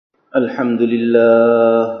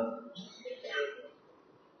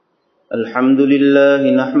الحمد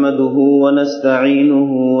لله نحمده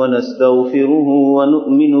ونستعينه ونستغفره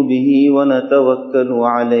ونؤمن به ونتوكل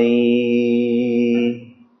عليه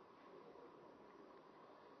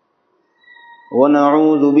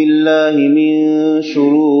ونعوذ بالله من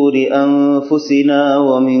شرور أنفسنا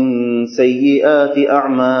ومن سيئات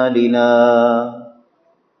أعمالنا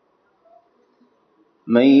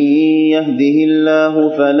من يهده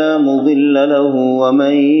الله فلا مضل له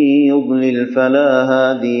ومن يضلل فلا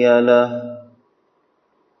هادي له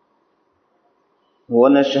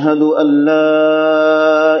ونشهد أن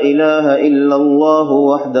لا إله إلا الله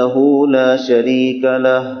وحده لا شريك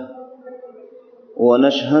له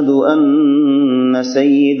ونشهد أن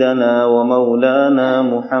سيدنا ومولانا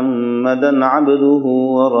محمدا عبده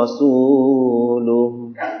ورسوله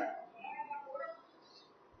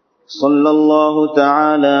صلى الله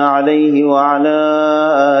تعالى عليه وعلى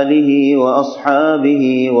آله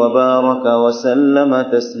وأصحابه وبارك وسلم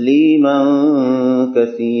تسليما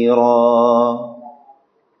كثيرا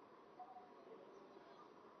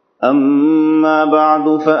أما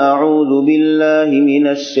بعد فأعوذ بالله من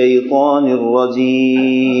الشيطان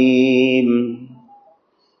الرجيم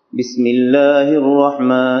بسم الله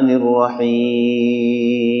الرحمن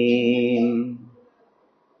الرحيم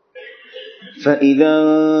فإذا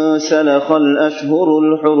انسلخ الأشهر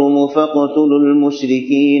الحرم فاقتلوا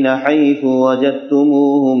المشركين حيث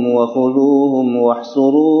وجدتموهم وخذوهم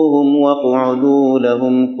واحصروهم واقعدوا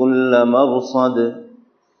لهم كل مرصد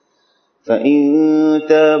فإن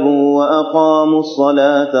تابوا وأقاموا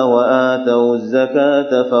الصلاة وآتوا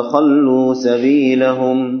الزكاة فخلوا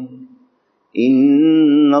سبيلهم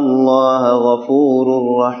إن الله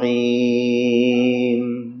غفور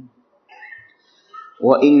رحيم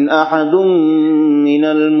وإن أحد من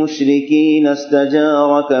المشركين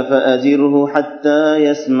استجارك فأجره حتى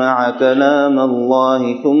يسمع كلام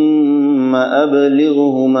الله ثم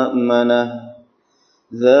أبلغه مأمنه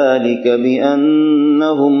ذلك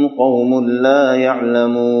بأنهم قوم لا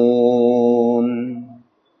يعلمون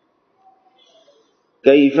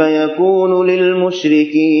كيف يكون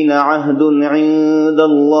للمشركين عهد عند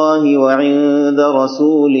الله وعند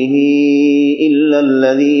رسوله إلا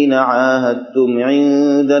الذين عاهدتم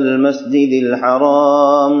عند المسجد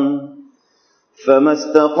الحرام فما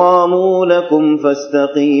استقاموا لكم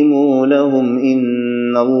فاستقيموا لهم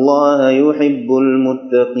إن الله يحب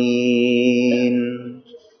المتقين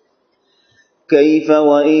كيف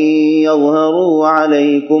وإن يظهروا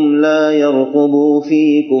عليكم لا يرقبوا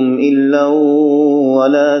فيكم إلا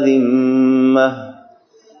ولا ذمة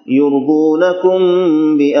يرضونكم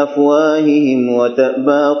بأفواههم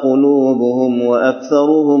وتأبى قلوبهم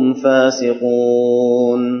وأكثرهم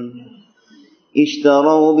فاسقون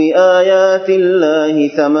اشتروا بآيات الله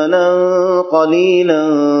ثمنا قليلا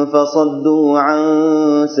فصدوا عن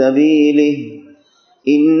سبيله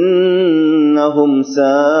إنهم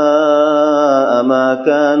ساء ما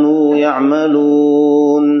كانوا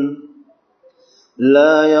يعملون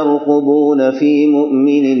لا يرقبون في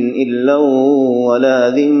مؤمن إلا ولا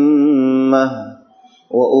ذمة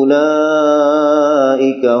وأولئك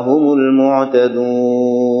هم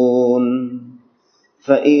المعتدون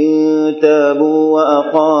فإن تابوا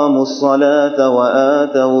وأقاموا الصلاة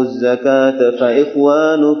وآتوا الزكاة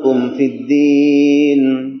فإخوانكم في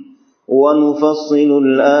الدين ونفصل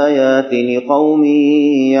الآيات لقوم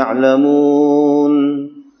يعلمون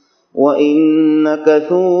وإن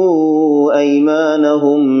نكثوا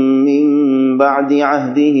أيمانهم من بعد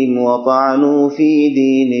عهدهم وطعنوا في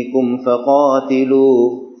دينكم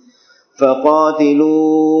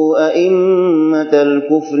فقاتلوا أئمة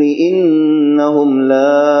الكفر إنهم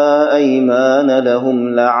لا أيمان لهم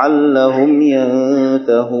لعلهم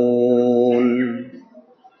ينتهون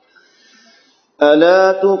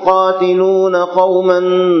ألا تقاتلون قوما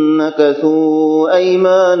نكثوا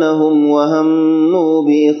أيمانهم وهموا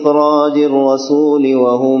بإخراج الرسول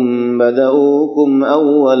وهم بدؤوكم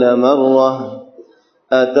أول مرة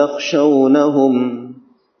أتخشونهم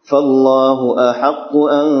فالله أحق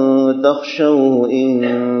أن تخشوه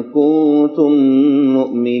إن كنتم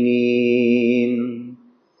مؤمنين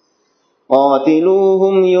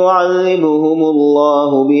قاتلوهم يعذبهم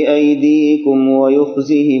الله بأيديكم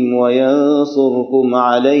ويخزهم وينصركم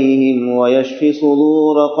عليهم ويشف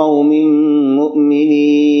صدور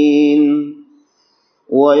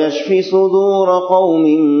قوم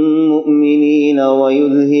مؤمنين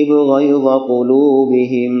ويذهب غيظ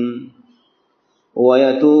قلوبهم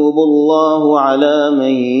ويتوب الله على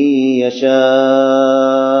من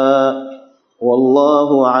يشاء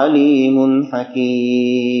والله عليم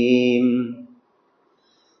حكيم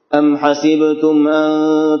أم حسبتم أن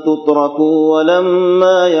تتركوا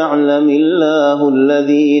ولما يعلم الله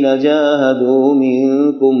الذين جاهدوا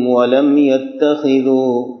منكم ولم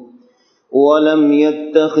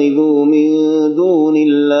يتخذوا من دون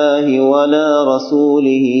الله ولا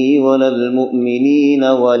رسوله ولا المؤمنين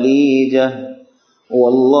وليجة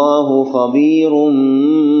والله خبير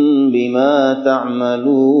بما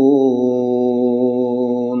تعملون.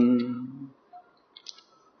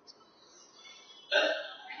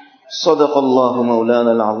 صدق الله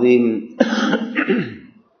مولانا العظيم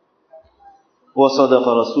وصدق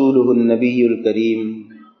رسوله النبي الكريم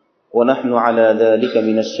ونحن على ذلك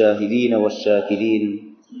من الشاهدين والشاكرين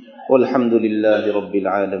والحمد لله رب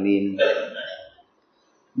العالمين.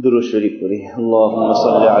 درود شريف পড়ি। اللهم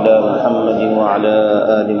صل على محمد وعلى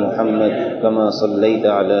آل محمد كما صليت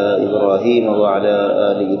على إبراهيم وعلى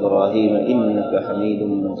آل إبراهيم إنك حميد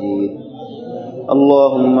مجيد.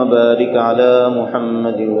 اللهم بارك على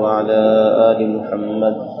محمد وعلى آل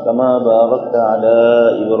محمد كما باركت على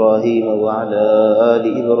إبراهيم وعلى آل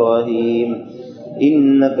إبراهيم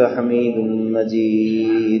إنك حميد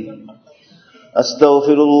مجيد.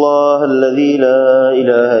 أستغفر الله الذي لا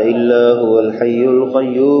إله إلا هو الحي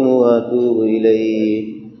القيوم وأتوب إليه.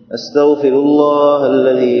 أستغفر الله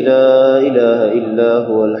الذي لا إله إلا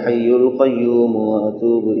هو الحي القيوم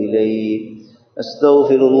وأتوب إليه.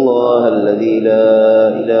 أستغفر الله الذي لا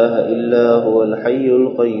إله إلا هو الحي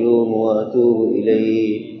القيوم وأتوب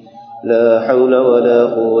إليه. لا حول ولا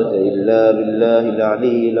قوة إلا بالله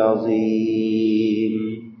العلي العظيم.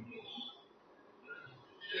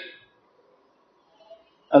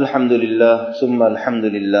 الحمد لله ثم الحمد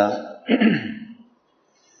لله.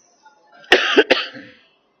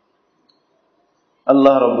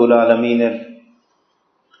 আল্লাহ রব্বুল আলামিনের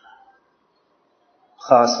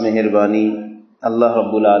খাস মেহেরবানি, আল্লাহ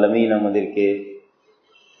রব্বুল আলামিন আমাদেরকে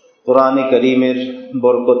কোরআনে কারীমের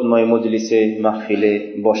বরকতময় মজলিসে মাহফিলে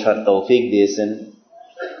বসার তৌফিক দিয়েছেন।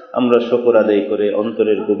 আমরা শুকর আদায় করে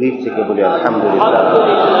অন্তরের গভীর থেকে বলি আলহামদুলিল্লাহ।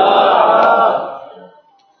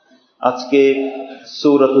 আজকে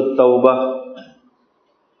সূরাতুত তাওবাহ,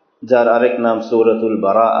 যার আরেক নাম সূরাতুল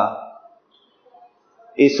বারাআ,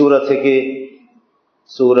 এই সূরা থেকে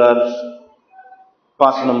সূরার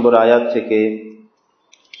 5 নম্বর আয়াত থেকে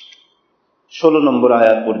 16 নম্বর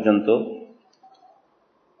আয়াত পর্যন্ত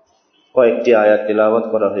কয়েকটি আয়াত তেলাওয়াত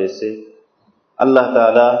করা হয়েছে। আল্লাহ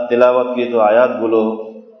তাআলা তেলাওয়াতকৃত আয়াতগুলো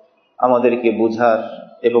আমাদেরকে বুঝার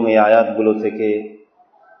এবং এই আয়াতগুলো থেকে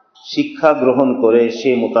শিক্ষা গ্রহণ করে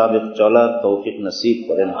সে মোতাবেক চলার তৌফিক নসিব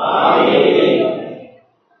করেন।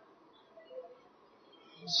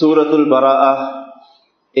 সূরাতুল বারাআহ,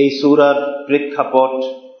 এই সূরার প্রেক্ষাপট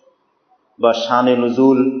বা শানে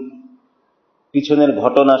নুজুল, পিছনের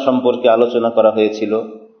ঘটনা সম্পর্কে আলোচনা করা হয়েছিল।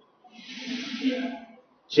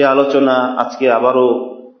 সে আলোচনা আজকে আবারও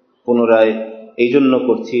পুনরায় এই জন্য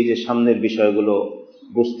করছি যে সামনের বিষয়গুলো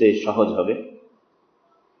বুঝতে সহজ হবে।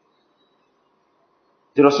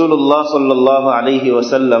 রাসূলুল্লাহ সাল্লাল্লাহু আলাইহি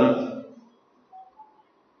ওয়াসাল্লাম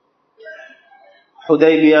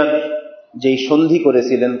হুদাইবিয়ার যেই সন্ধি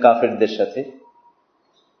করেছিলেন কাফেরদের সাথে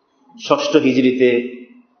 6 হিজরিতে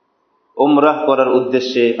উমরাহ করার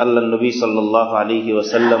উদ্দেশ্যে আল্লাহর নবী সাল্লাল্লাহু আলাইহি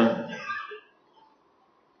ওয়াসাল্লাম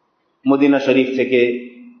মদিনা শরীফ থেকে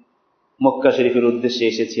মক্কা শরীফের উদ্দেশ্যে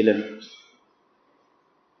এসেছিলেন,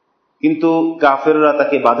 কিন্তু কাফেররা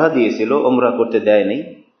তাকে বাধা দিয়েছিল, উমরাহ করতে দেয়নি।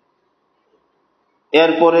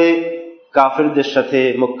 এরপরে কাফেরদের সাথে,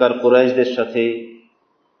 মক্কার কুরাইশদের সাথে,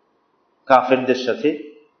 কাফেরদের সাথে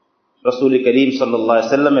রাসূল করিম সাল্লাল্লাহু আলাইহি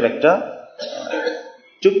ওয়াসাল্লামের একটা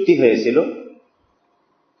চুক্তি হয়েছিল।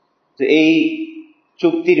 তো এই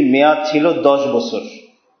চুক্তির মেয়াদ ছিল 10 বছর।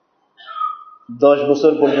 10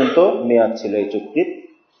 বছর পর্যন্ত মেয়াদ ছিল এই চুক্তির,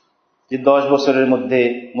 যে 10 বছরের মধ্যে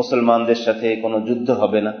মুসলমানদের সাথে কোনো যুদ্ধ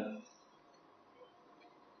হবে না,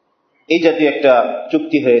 এই জাতীয় একটা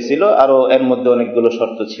চুক্তি হয়েছিল। আরো এর মধ্যে অনেকগুলো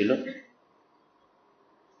শর্ত ছিল।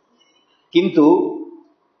 কিন্তু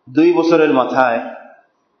 2 বছরের মাথায়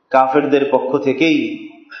কাফেরদের পক্ষ থেকেই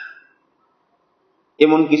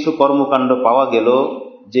এমন কিছু কর্মকাণ্ড পাওয়া গেল,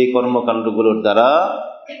 যে কর্মকাণ্ডগুলোর দ্বারা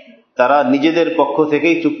তারা নিজেদের পক্ষ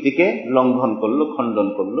থেকেই চুক্তিকে লঙ্ঘন করলো, খণ্ডন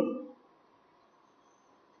করলো।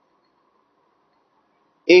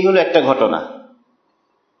 এই হলো একটা ঘটনা।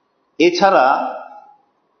 এছাড়া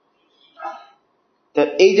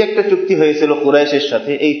এই যে একটা চুক্তি হয়েছিল কুরাইশের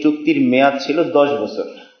সাথে, এই চুক্তির মেয়াদ ছিল 10 বছর,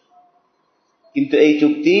 কিন্তু এই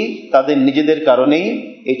চুক্তি তাদের নিজেদের কারণেই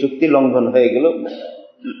এই চুক্তি লঙ্ঘন হয়ে গেল,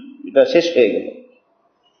 এটা শেষ হয়ে গেল।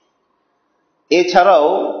 এছাড়াও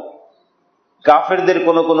কাফেরদের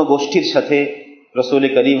কোন গোষ্ঠীর সাথে রাসূল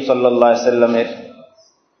করিম সাল্লাল্লাহু আলাইহি ওয়াসাল্লামের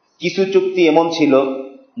কিছু চুক্তি এমন ছিল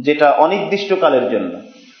যেটা অনির্দিষ্টকালের জন্য,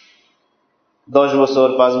 10 বছর,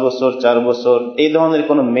 5 বছর, 4 বছর, এই ধরনের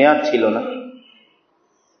কোনো মেয়াদ ছিল না।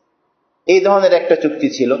 এই ধরনের একটা চুক্তি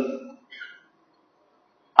ছিল।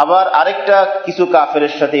 আবার আরেকটা কিছু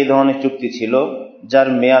কাফেরের সাথে এই ধরনের চুক্তি ছিল যার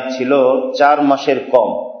মেয়াদ ছিল 4 মাসের কম।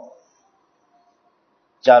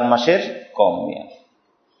 4 মাসের কম মেয়াদ।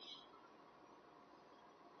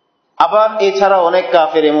 আবার এছাড়া অনেক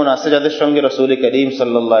কাফের এমন আছে যাদের সঙ্গে রাসূল করিম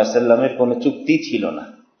সাল্লাল্লাহু আলাইহি সাল্লামের কোনো চুক্তি ছিল না।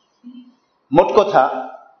 মোট কথা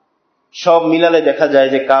সব মিলালে দেখা যায়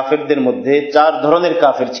যে কাফেরদের মধ্যে 4 ধরনের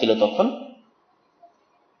কাফের ছিল তখন।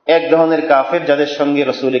 এক ধরনের কাফের যাদের সঙ্গে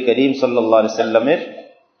রাসূল করিম সাল্লাল্লাহু আলাইহি সাল্লামের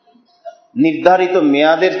নির্ধারিত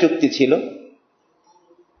মেয়াদের চুক্তি ছিল।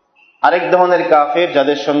 আরেক ধরনের কাফের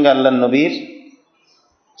যাদের সঙ্গে আল্লাহর নবীর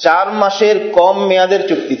 4 মাসের কম মেয়াদের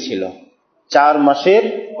চুক্তি ছিল। 4 মাসের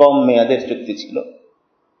কম মেয়াদের চুক্তি ছিল।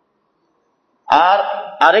 আর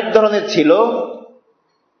আরেক ধরনের ছিল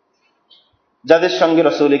যাদের সঙ্গে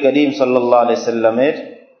রাসূল করিম সাল্লাল্লাহু আলাইহি সাল্লামের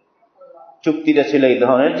চুক্তিটা ছিল এই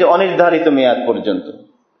ধরনের যে অনির্ধারিত মেয়াদ পর্যন্ত।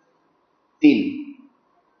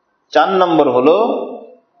 4 নম্বর হলো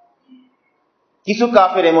কিছু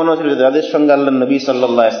কাফের এমনও ছিল যাদের সঙ্গে আল্লাহর নবী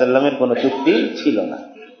সাল্লাল্লাহু আলাইহি সাল্লামের কোনো চুক্তি ছিল না।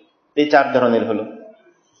 এই 4 ধরনের হলো।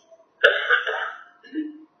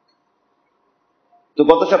 তো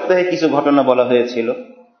গত সপ্তাহে কিছু ঘটনা বলা হয়েছিল,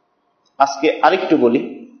 আজকে আরেকটু বলি।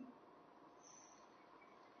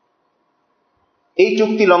 এই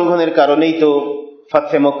চুক্তি লঙ্ঘনের কারণেই তো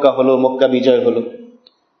ফাতহে মক্কা হলো, মক্কা বিজয় হলো।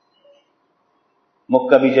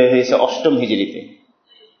 মক্কা বিজয় হয়েছে 8ম হিজরিতে,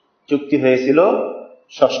 চুক্তি হয়েছিল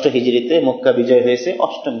 6ষ্ঠ হিজরিতে, মক্কা বিজয় হয়েছে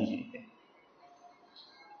 8ম হিজরিতে।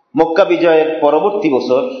 মক্কা বিজয়ের পরবর্তী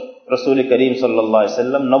বছর রাসূল করিম সাল্লাল্লাহু আলাইহি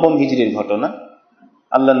সাল্লাম 9ম হিজরির ঘটনা,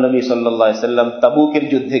 আল্লাহর নবী সাল্লাল্লাহু আলাইহি সাল্লাম তাবুকের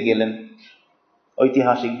যুদ্ধে গেলেন।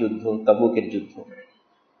 ঐতিহাসিক যুদ্ধ তাবুকের যুদ্ধ।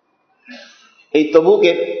 এই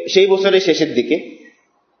তাবুকের সেই বছরের শেষের দিকে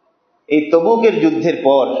এই তাবুকের যুদ্ধের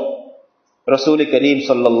পর রাসূল করিম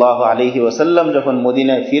সাল্লাল্লাহু আলাইহি ওয়াসাল্লাম যখন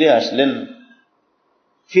মদিনায় ফিরে আসলেন,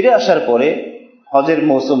 ফিরে আসার পরে হজের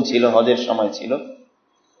মৌসুম ছিল, হজের সময় ছিল।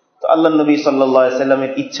 তো আল্লাহর নবী সাল্লাল্লাহু আলাইহি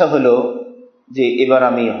সাল্লামের ইচ্ছা হলো যে এবার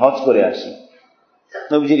আমি হজ করে আসি।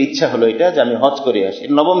 নবীজির ইচ্ছা হলো এটা যে আমি হজ করে আসি।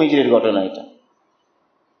 9ম হিজরির ঘটনা এটা।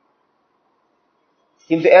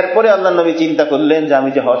 কিন্তু এরপরে আল্লাহর নবী চিন্তা করলেন যে আমি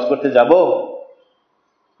যে হজ করতে যাব,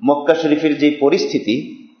 মক্কা শরীফের যে পরিস্থিতি,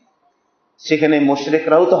 সেখানে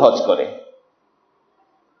মুশরিকরাও তো হজ করে,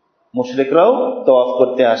 মুশরিকরাও তওয়াফ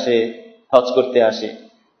করতে আসে, হজ করতে আসে।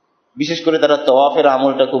 বিশেষ করে তারা তওয়াফের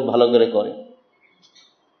আমলটা খুব ভালো করে করে।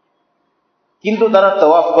 কিন্তু তারা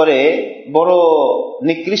তওয়াফ করে বড়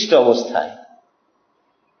নিকৃষ্ট অবস্থায়।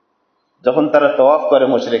 যখন তারা তওয়াফ করে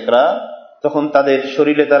মুশরিকরা, তখন তাদের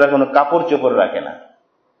শরীরে তারা কোনো কাপড় চোপড় রাখে না,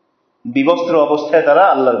 বিবস্ত্র অবস্থায় তারা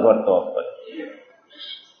আল্লাহর ঘর তওয়াফ করে।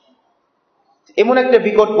 এমন একটা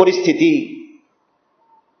বিকট পরিস্থিতি।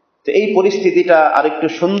 তো এই পরিস্থিতিটা আরেকটু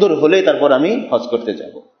সুন্দর হলে তারপর আমি হজ করতে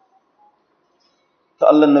যাব। তো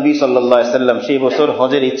আল্লাহর নবী সাল্লাল্লাহু আলাইহি সাল্লাম সেই বছর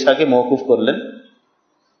হজের ইচ্ছাকে মওকুফ করলেন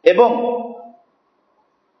এবং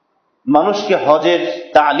মানুষকে হজের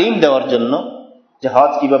তালিম দেওয়ার জন্য, যে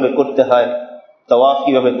হজ কিভাবে করতে হয়, তাওয়াফ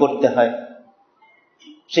কিভাবে করতে হয়,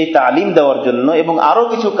 সেই তালিম দেওয়ার জন্য এবং আরো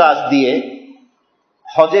কিছু কাজ দিয়ে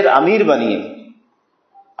হজের আমির বানিয়ে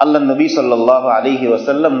আল্লাহর নবী সাল্লাল্লাহু আলাইহি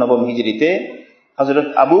ওয়াসাল্লাম 9ম হিজরিতে হযরত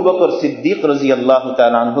আবু বকর সিদ্দিক রাদিয়াল্লাহু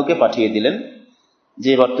তাআলা আনহুকে পাঠিয়ে দিলেন যে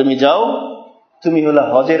এবার তুমি যাও, তুমি হলো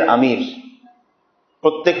হজের আমির।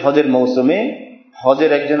 প্রত্যেক হজের মৌসুমে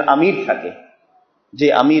হজের একজন আমির থাকে, যে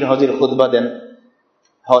আমির হজের খুতবা দেন,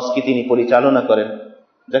 হজকে তিনি পরিচালনা করেন,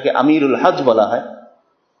 যাকে আমিরুল হজ বলা হয়।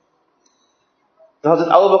 তো হযরত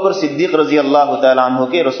আবু বকর সিদ্দিক রাদিয়াল্লাহু তাআলা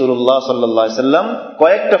আনহুকে রাসূলুল্লাহ সাল্লাল্লাহু আলাইহি সাল্লাম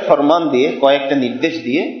কয়েকটা ফরমান দিয়ে, কয়েকটা নির্দেশ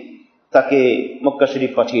দিয়ে তাকে মক্কা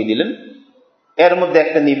শরীফ পাঠিয়ে দিলেন। এর মধ্যে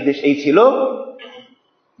একটা নির্দেশ এই ছিল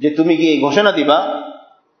যে তুমি গিয়ে ঘোষণা দিবা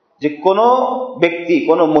যে কোন ব্যক্তি,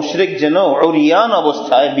 কোন মুশরিক যেন উরিয়ান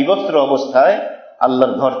অবস্থায়, বিবস্ত্র অবস্থায়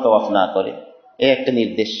আল্লাহর ঘর তওয়াফ না করে। এই একটা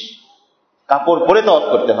নির্দেশ। কাপড় পরে তওয়াফ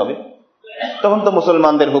করতে হবে। তখন তো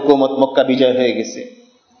মুসলমানদের হুকুমত, মক্কা বিজয় হয়ে গেছে,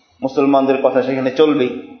 মুসলমানদের কথা সেখানে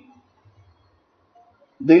চলবেই।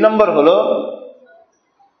 2 নম্বর হলো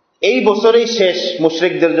এই বছরেই শেষ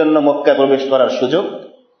মুশরিকদের জন্য মক্কায় প্রবেশ করার সুযোগ।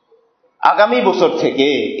 আগামী বছর থেকে,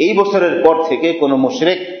 এই বছরের পর থেকে কোন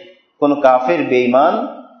মুশরিক, কোন কাফের, বেঈমান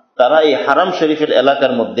তারা এই হারাম শরীফের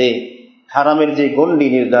এলাকার মধ্যে, হারামের যে গণ্ডি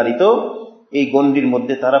নির্ধারিত, এই গণ্ডির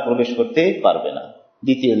মধ্যে তারা প্রবেশ করতে পারবে না।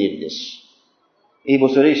 2য় নির্দেশ, এই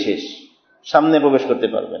বছরেই শেষ, সামনে প্রবেশ করতে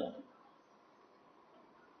পারবে না।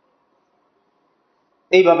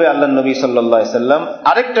 এইভাবে আল্লাহর নবী সাল্লাল্লাহু আলাইহি সাল্লাম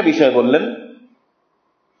আরেকটা বিষয় বললেন।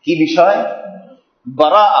 কি বিষয়?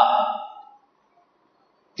 বারাআ।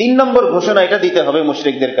 3 নম্বর ঘোষণা এটা দিতে হবে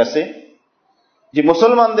মুশরিকদের কাছে যে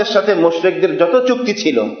মুসলমানদের সাথে মুশরিকদের যত চুক্তি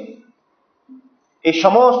ছিল এই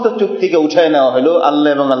সমস্ত চুক্তিকে উঠায় নেওয়া হলো আল্লাহ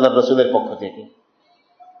এবং আল্লাহর রাসূলের পক্ষ থেকে।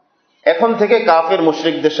 এখন থেকে কাফের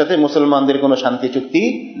মুশরিকদের সাথে মুসলমানদের কোনো শান্তি চুক্তি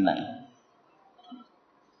নাই।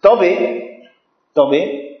 তবে তবে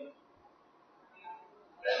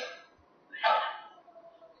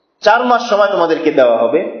 4 মাস সময় তোমাদেরকে দেওয়া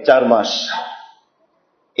হবে। 4 মাস।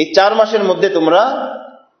 এই 4 মাসের মধ্যে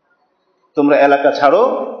তোমরা এলাকা ছাড়ো,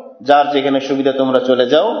 যার যেখানে সুবিধা তোমরা চলে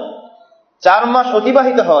যাও। 4 মাস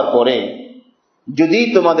অতিবাহিত হওয়ার পরে যদি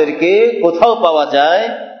তোমাদেরকে কোথাও পাওয়া যায়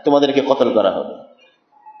তোমাদেরকে কতল করা হবে।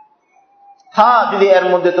 হ্যাঁ, যদি এর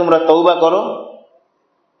মধ্যে তোমরা তওবা করো,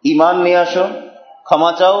 ঈমান নিয়ে আসো,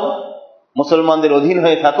 ক্ষমা চাও, মুসলমানদের অধীন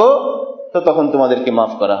হয়ে থাকো, তো তখন তোমাদেরকে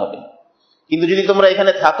মাফ করা হবে। কিন্তু যদি তোমরা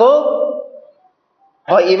এখানে থাকো,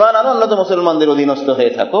 হয় ঈমান আনো, অন্য তো মুসলমানদের অধীনস্থ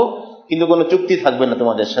হয়ে থাকো, কিন্তু কোনো চুক্তি থাকবে না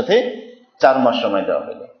তোমাদের সাথে। 4 মাস সময় দেওয়া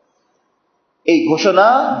হলো। এই ঘোষণা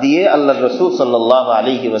দিয়ে আল্লাহর রাসূল সাল্লাল্লাহু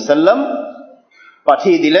আলাইহি ওয়াসাল্লাম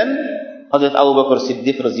পাঠিয়ে দিলেন হযরত আবু বকর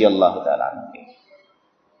সিদ্দিক রাদিয়াল্লাহু তাআলা আনহুকে,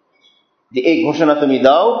 যে এই ঘোষণা তুমি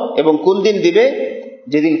দাও। এবং কোন দিন দিবে?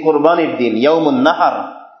 যেদিন কোরবানির দিন, ইয়াউমুন নাহার,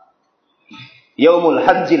 ইয়াউমুল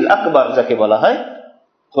হজ্জিল আকবার যাকে বলা হয়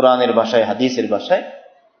কোরআনের ভাষায়, হাদিসের ভাষায়।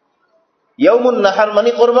 ইয়াউমুন নাহার মানে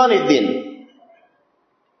কোরবানির দিন।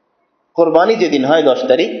 কোরবানি যেদিন হয় 10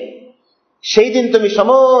 তারিখ, সেই দিন তুমি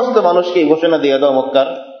সমস্ত মানুষকে ঘোষণা দিয়ে দাও মক্কার,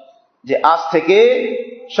 যে আজ থেকে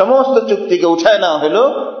সমস্ত চুক্তিকে উঠায় নেওয়া হলো।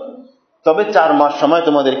 তবে 4 মাস সময়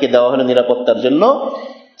তোমাদেরকে দেওয়া হলো নিরাপত্তার জন্য।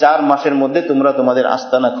 4 মাসের মধ্যে তোমরা তোমাদের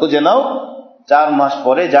আস্তানা খুঁজে নাও। 4 মাস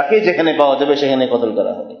পরে যাকে যেখানে পাওয়া যাবে সেখানে কতল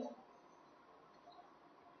করা হবে।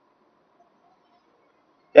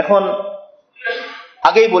 এখন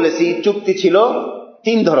আগেই বলেছি চুক্তি ছিল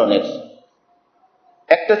 3 ধরনের।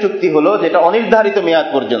 একটা চুক্তি হলো যেটা অনির্ধারিত মেয়াদ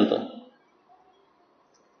পর্যন্ত,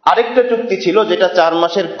 আরেকটা চুক্তি ছিল যেটা 4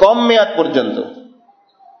 মাসের কম মেয়াদ পর্যন্ত।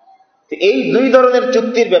 এই 2 ধরনের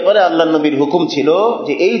চুক্তির ব্যাপারে আল্লাহর নবীর হুকুম ছিল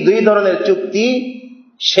যে এই 2 ধরনের চুক্তি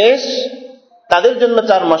শেষ, তাদের জন্য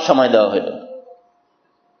 4 মাস সময় দেওয়া হলো।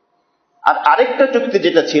 আর আরেকটা চুক্তি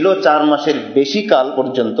যেটা ছিল 4 মাসের বেশি কাল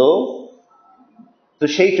পর্যন্ত, তো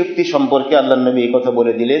সেই চুক্তি সম্পর্কে আল্লাহর নবী এই কথা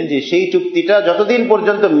বলে দিলেন যে সেই চুক্তিটা যতদিন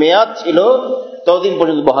পর্যন্ত মেয়াদ ছিল ততদিন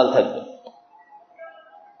পর্যন্ত বহাল থাকবে।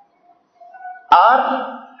 আর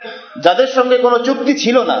যাদের সঙ্গে কোনো চুক্তি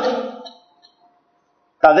ছিল না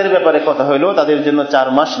তাদের ব্যাপারে কথা হইল, তাদের জন্য 4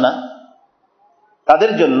 মাস না,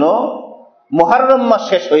 তাদের জন্য মুহররম মাস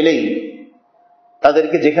শেষ হইলেই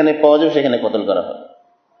তাদেরকে যেখানে পাওয়া যাবে সেখানে কতল করা হয়।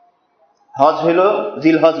 হজ হইল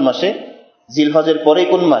জিলহজ মাসে, জিলহজের পরেই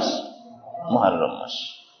কোন মাস? মুহররম মাস।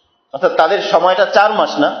 অর্থাৎ তাদের সময়টা 4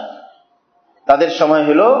 মাস না, তাদের সময়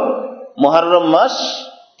হলো মুহররম মাস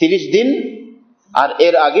 30 দিন, আর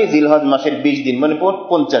এর আগে জিলহজ মাসের 20 দিন, মানে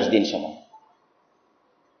 50 দিন সময়।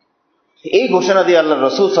 এই ঘোষণা দিয়ে আল্লাহর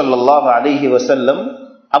রাসূল সাল্লাল্লাহু আলাইহি ওয়াসাল্লাম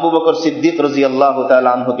আবু বকর সিদ্দিক রাদিয়াল্লাহু তাআলা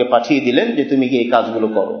আনহুকে পাঠিয়ে দিলেন যে তুমি গিয়ে এই কাজগুলো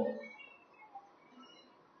করো।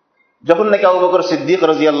 যখন নাকি আবু বকর সিদ্দিক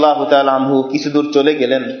রাদিয়াল্লাহু তাআলা আনহু কিছু দূর চলে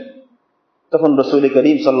গেলেন, তখন রাসূল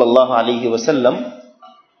করিম সাল্লাল্লাহু আলাইহি ওয়াসাল্লাম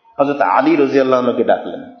হযরত আলী রাদিয়াল্লাহু আনহুকে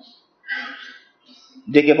ডাকলেন,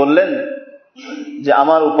 ডেকে বললেন যে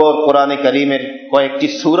আমার উপর কোরআনে কারীমের কয়েকটি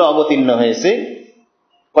সূরা অবতীর্ণ হয়েছে,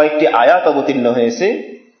 কয়েকটি আয়াত অবতীর্ণ হয়েছে,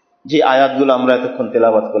 যে আয়াতগুলো আমরা এতক্ষণ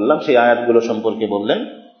তেলাওয়াত করলাম সেই আয়াতগুলো সম্পর্কে বললেন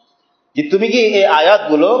যে তুমি কি এই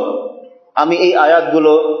আয়াতগুলো, আমি এই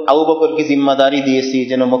আয়াতগুলো আবু বকরকে জিম্মাদারি দিয়েছি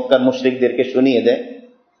যেন মক্কার মুশরিকদেরকে শুনিয়ে দেয়,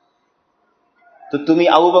 তো তুমি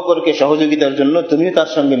আবু বকরকে সহযোগিতার জন্য তুমিও তার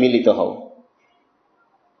সঙ্গে মিলিত হও,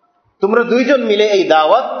 তোমরা 2 জন মিলে এই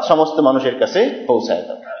দাওয়াত সমস্ত মানুষের কাছে পৌঁছায়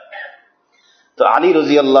দাও। তো আলী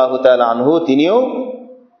রাদিয়াল্লাহু তাআলা আনহু তিনিও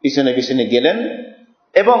পিছনে পিছনে গেলেন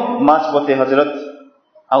এবং মাঝপথে হযরত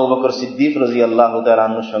আবু বকর সিদ্দিক রাদিয়াল্লাহু তাআলা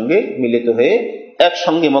আনহুর সঙ্গে মিলিত হয়ে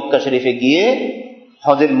একসঙ্গে মক্কা শরীফে গিয়ে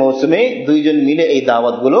হজের মৌসুমে 2 জন মিলে এই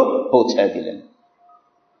দাওয়াতগুলো পৌঁছায় দিলেন।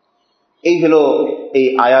 এই হলো এই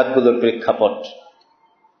আয়াতগুলোর প্রেক্ষাপট।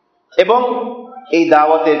 এবং এই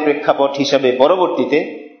দাওয়াতের প্রেক্ষাপট হিসাবে পরবর্তীতে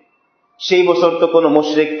সেই বছর তো কোনো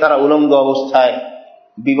মুশরিক তারা উলঙ্গ অবস্থায়,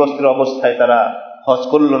 বিবস্ত্র অবস্থায় তারা হজ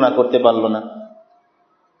করল না, করতে পারল না।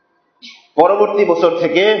 পরবর্তী বছর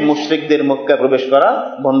থেকে মুশরিকদের মক্কা প্রবেশ করা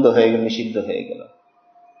বন্ধ হয়ে গেল, নিষিদ্ধ হয়ে গেল।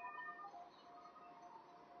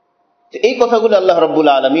 এই কথাগুলো আল্লাহ রাব্বুল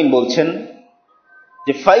আলামিন বলছেন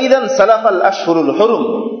যে ফাইদান সালাফাল আশহুরুল হুরুম,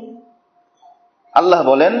 আল্লাহ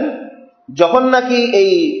বলেন যখন নাকি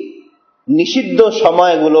এই নিষিদ্ধ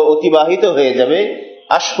সময়গুলো অতিবাহিত হয়ে যাবে,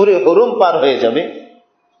 আশহুরে হুরুম পার হয়ে যাবে।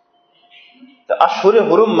 আশহুরে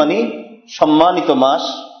হুরুম মানে সম্মানিত মাস,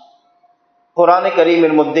 কোরআনে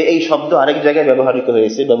কারীমের মধ্যে এই শব্দ আরেক জায়গায় ব্যবহৃত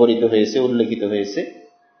হয়েছে, উল্লেখিত হয়েছে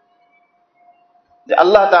যে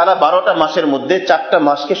আল্লাহ তাআলা 12টা মাসের মধ্যে 4টা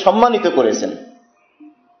মাসকে সম্মানিত করেছেন।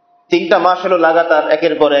 3টা মাস হলো লাগাতার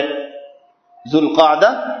একের পর এক,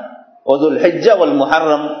 যুলকাদা ও যুলহিজ্জা ওয়াল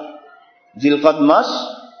মুহাররম। জিলকদ মাস,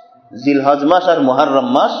 জিলহজ মাস আর মুহাররম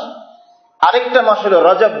মাস। আরেকটা মাস হলো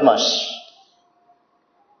রজব মাস,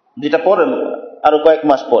 যেটা পরে আরো কয়েক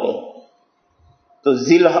মাস পরে। তো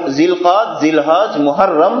জিলকদ, জিলহজ,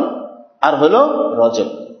 মুহাররম আর হলো রজব,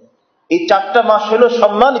 এই 4টা মাস হলো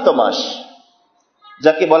সম্মানিত মাস,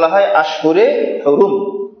 যাকে বলা হয় আশহুরে হুরুম।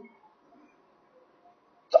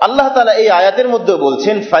 তো আল্লাহ তাআলা এই আয়াতের মধ্যে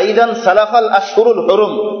বলছেন ফাইদান সালাফাল আশহুরুল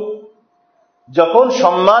হুরুম, যখন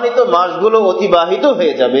সম্মানিত মাসগুলো অতিবাহিত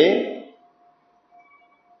হয়ে যাবে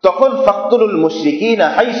তখন ফাকতুলুল মুশরিকিনা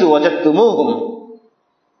হাইসু ওয়াজাদতুমুহুম,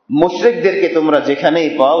 মুশরিকদেরকে তোমরা যেখানেই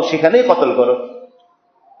পাও সেখানেই কতল করো।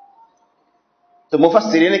 তো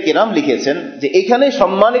মুফাসসিরিনে কিরাম লিখেছেন যে এখানে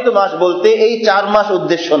সম্মানিত মাস বলতে এই 4 মাস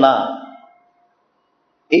উদ্দেশ্য না।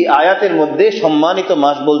 এই আয়াতের মধ্যে সম্মানিত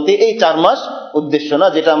মাস বলতে এই 4 মাস উদ্দেশ্য না,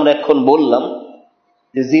 যেটা আমরা এখন বললাম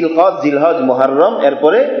যে জিলকদ, জিলহজ, মুহাররম,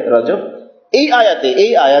 এরপরে রজব। এই আয়াতে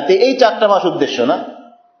এই 4টা মাস উদ্দেশ্য না।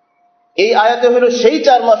 এই আয়াতে হলো সেই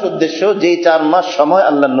 4 মাস উদ্দেশ্য, যেই 4 মাস সময়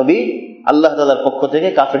আল্লাহ নবী আল্লাহ তাআলার পক্ষ থেকে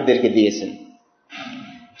কাফেরদেরকে দিয়েছেন।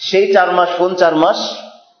 সেই 4 মাস কোন 4 মাস?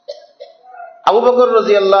 আবু বকর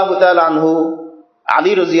রাদিয়াল্লাহু তাআলা আনহু,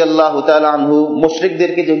 আলী রাদিয়াল্লাহু তাআলা আনহু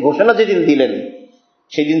মুশরিকদেরকে যে ঘোষণা যেদিন দিলেন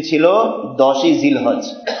সেদিন ছিল 10ই জিলহজ।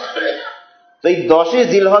 তো এই 10ই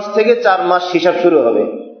জিলহজ থেকে 4 মাস হিসাব শুরু হবে।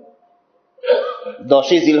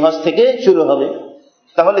 10ই জিলহজ থেকে শুরু হবে।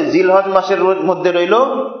 তাহলে জিলহজ মাসের মধ্যে রইল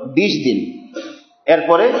 20 দিন।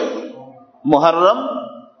 এরপরে মুহাররম,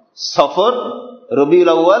 সফর,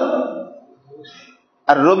 রবিউল আউয়াল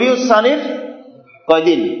আর রবিউল সানির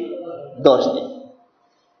কয়দিন? 10 দিন।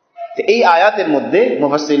 তো এই আয়াতের মধ্যে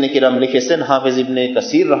মুফাসসিরিনে কিরাম লিখেছেন, হাফেজ ইবনে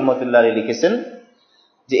কাসির রাহমাতুল্লাহ আলাইহি লিখেছেন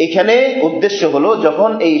যে এখানে উদ্দেশ্য হলো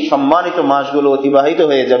যখন এই সম্মানিত মাসগুলো অতিবাহিত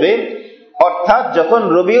হয়ে যাবে, অর্থাৎ যখন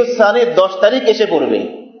রবিউল সানির 10 তারিখ এসে পড়বে,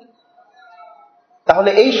 তাহলে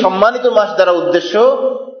এই সম্মানিত মাস দ্বারা উদ্দেশ্য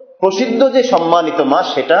প্রসিদ্ধ যে সম্মানিত মাস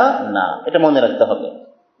সেটা না, এটা মনে রাখতে হবে।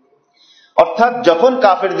 অর্থাৎ যখন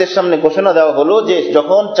কাফেরদের সামনে ঘোষণা দেওয়া হলো যে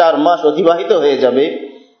যখন 4 মাস অতিবাহিত হয়ে যাবে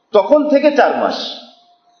তখন থেকে 4 মাস,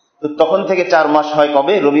 তো তখন থেকে 4 মাস হয়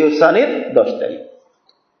কবে? রবিউল সানির 10 তারিখ।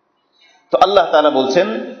 তো আল্লাহ তাআলা বলছেন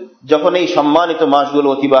যখন এই সম্মানিত মাসগুলো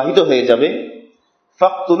অতিবাহিত হয়ে যাবে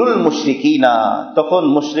ফাকতুলুল মুশরিকিনা, তখন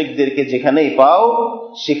মুশরিকদেরকে যেখানেই পাও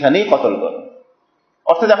সেখানেই কতল করো।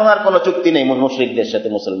 অর্থাৎ এখন আর কোনো চুক্তি নেই মুশরিকদের সাথে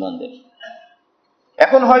মুসলমানদের।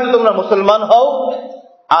 এখন হয়তো তোমরা মুসলমান হও,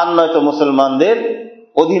 আর নয়তো মুসলমানদের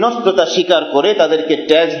অধীনস্থতা স্বীকার করে তাদেরকে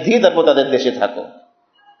ট্যাক্স দিয়ে তারপর তাদের দেশে থাকো,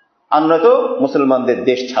 আর নয়তো মুসলমানদের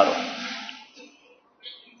দেশ ছাড়ো।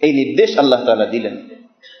 এই নির্দেশ আল্লাহ তাআলা দিলেন।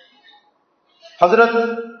 হযরত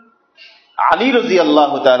আলী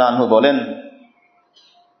রাদিয়াল্লাহু তাআলা আনহু বলেন,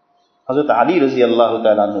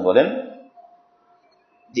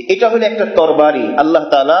 যে এটা হলো একটা তরবারি। আল্লাহ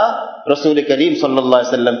তাআলা রাসূল করিম সাল্লাল্লাহু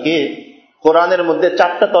আলাইহি সাল্লামকে কোরআনের মধ্যে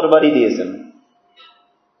 4টা তরবারি দিয়েছেন।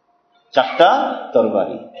 4টা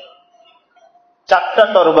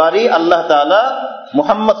তরবারি আল্লাহ তাআলা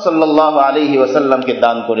মুহাম্মদ সাল্লাল্লাহু আলাইহি ওয়াসাল্লামকে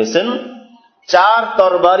দান করেছেন। 4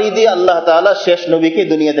 তরবারি দিয়ে আল্লাহ তাআলা শেষ নবীকে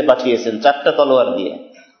দুনিয়াতে পাঠিয়েছেন, 4টা তলোয়ার দিয়ে।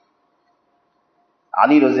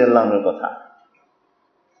 আলী রাদিয়াল্লাহু আনহুর কথা।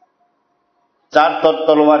 4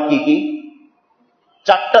 তলোয়ার কি কি?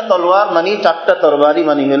 4টা তলোয়ার মানে 4টা তরবারি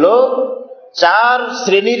মানে হলো 4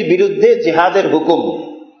 শ্রেণীর বিরুদ্ধে জিহাদের হুকুম।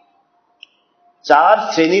 4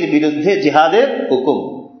 শ্রেণীর বিরুদ্ধে জিহাদের হুকুম,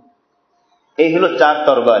 এই হলো 4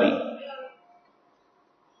 তরবারি।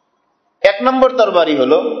 1 নম্বর তরবারি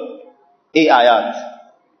হলো এই আয়াত,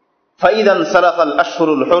 ফাইদান সালাফাল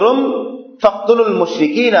আশহুরুল হুরুম ফাকতুলুল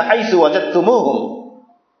মুশরিকিনা হাইসু ওয়াজাদতুমুহুম,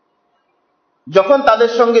 যখন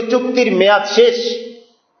তাদের সঙ্গে চুক্তির মেয়াদ শেষ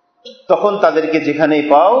তখন তাদেরকে যেখানেই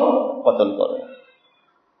পাও কতল করো,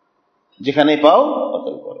 যেখানেই পাও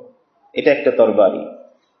কতল করো। এটা একটা তরবারি।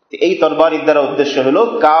 এই তরবারির দ্বারা উদ্দেশ্য হলো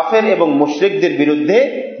কাফের এবং মুশরিকদের বিরুদ্ধে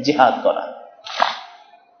জিহাদ করা।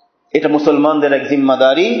 এটা মুসলমানদের এক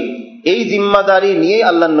জিম্মাদারি। এই জিম্মাদারি নিয়ে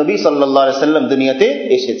আল্লাহ নবী সাল্লাল্লাহু আলাইহি সাল্লাম দুনিয়াতে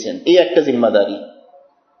এসেছেন, এই একটা জিম্মাদারি।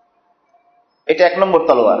 এটা 1 নম্বর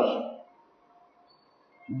তলোয়ার।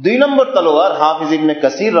 2 নম্বর তলোয়ার, হাফিজ ইবনে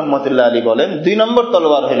কাসির রাহমাতুল্লাহ আলাইহি বলেন 2 নম্বর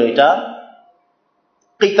তলোয়ার হলো এটা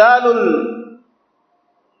কিতালুল,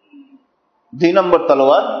 2 নম্বর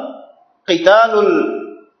তলোয়ার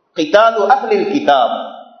কিতালু আহলিল কিতাব,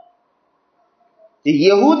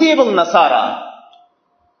 ইহুদি এবং নাসারা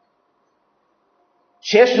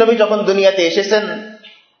শেষ নবী যখন দুনিয়াতে এসেছেন,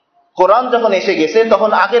 কোরআন যখন এসে গেছে,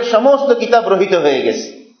 তখন আগের সমস্ত কিতাব রহিত হয়ে গেছে,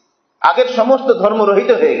 আগের সমস্ত ধর্ম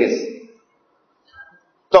রহিত হয়ে গেছে।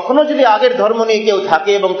 তখনও যদি আগের ধর্ম নিয়ে কেউ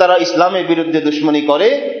থাকে এবং তারা ইসলামের বিরুদ্ধে দুশমনী করে,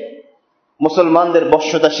 মুসলমানদের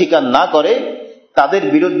বশ্যতা স্বীকার না করে, তাদের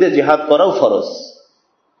বিরুদ্ধে জিহাদ করাও ফরজ।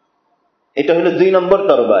 এটা হলো 2 নম্বর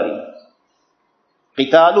তরবারি,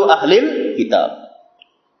 কিতালু আহলিল কিতাব।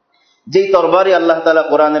 যেই তরবারি আল্লাহ তাআলা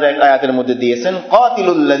কোরআনের এক আয়াতের মধ্যে দিয়েছেন,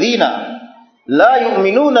 কাতিলুল লাযীনা লা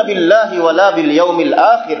ইউমিনুনা বিল্লাহি ওয়ালা বিল ইয়াউমিল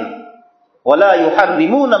আখির ওয়ালা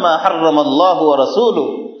ইউহাররিমুনা মা হাররামাল্লাহু ওয়া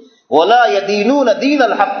রাসূলুহু ওয়ালা ইয়াদীনুনা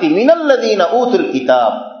দীনাল হাক্কি মিনাল লাযীনা উতুল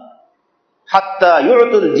কিতাব হাত্তা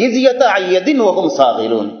ইউতুল জিজিয়াতা আইয়াদিন ওয়া হুম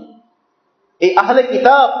সাগিরুন। এই আহলে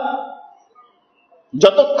কিতাব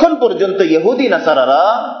যতক্ষণ পর্যন্ত ইহুদি নাসারারা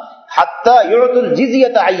হাত্তা ইউতুল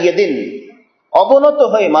জিজিয়াতা আইয়াদিন অবনত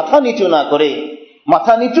হয়ে মাথা নিচু না করে,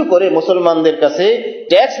 মাথা নিচু করে মুসলমানদের কাছে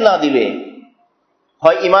ট্যাক্স না দিবে,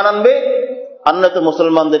 হয় ঈমান আনবে আর নয়তো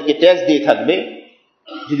মুসলমানদেরকে ট্যাক্স দিয়ে থাকবে।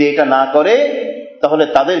 যদি এটা না করে তাহলে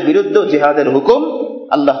তাদের বিরুদ্ধে জিহাদের হুকুম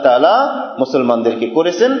আল্লাহ তাআলা মুসলমানদেরকে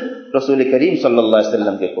করেছেন, রাসূল করিম সাল্লাল্লাহু আলাইহি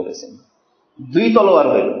ওয়াসাল্লামকে করেছেন। 2 তলোয়ার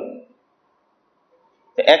হইল।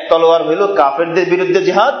 এক তলোয়ার হইল কাফেরদের বিরুদ্ধে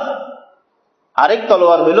জিহাদ, আরেক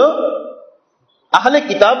তলোয়ার হইল আহলে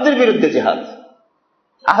কিতাবদের বিরুদ্ধে জিহাদ।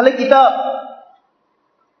 আহলে কিতাব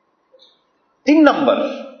 3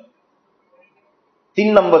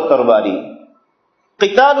 নম্বর তরবারি,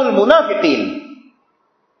 কিতালুল মুনাফিকিন,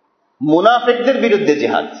 মুনাফিকদের বিরুদ্ধে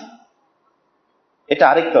জিহাদ। এটা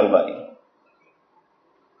আরেক তরবারি।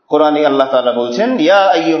 কোরআনে আল্লাহ তাআলা বলছেন, ইয়া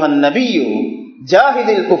আইয়ুহান নাবিয়্যু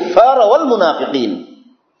জাহিদিল কুফফার ওয়াল মুনাফিকিন।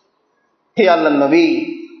 হে আল্লাহর নবী,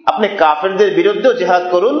 আপনি কাফেরদের বিরুদ্ধেও জিহাদ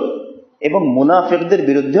করুন এবং মুনাফিকদের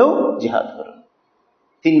বিরুদ্ধেও জিহাদ করুন।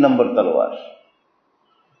 3 নম্বর তলোয়ার।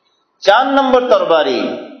 4 নম্বর তরবারি,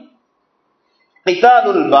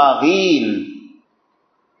 কিতালুল বাগীন,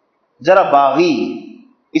 যারা বাগী,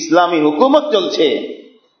 ইসলামী হুকুমত চলছে,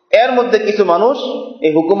 এর মধ্যে কিছু মানুষ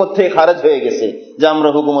এই হুকুমত থেকে খারেজ হয়ে গেছে যে আমরা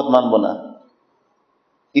হুকুমত মানব না।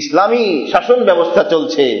 ইসলামী শাসন ব্যবস্থা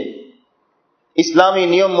চলছে, ইসলামী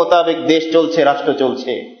নিয়ম মোতাবেক দেশ চলছে, রাষ্ট্র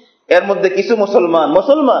চলছে, এর মধ্যে কিছু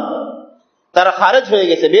মুসলমান তারা খারেজ হয়ে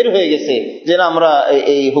গেছে, বের হয়ে গেছে যে না আমরা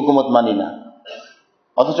এই হুকুমত মানি না,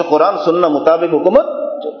 অথচ কোরআন সুন্নাহ মোতাবেক হুকুমত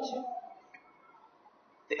চলছে।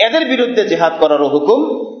 এদের বিরুদ্ধে জিহাদ করারও হুকুম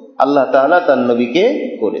আল্লাহ তাআলা তার নবীকে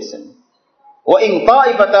করেছেন। وَإِنْ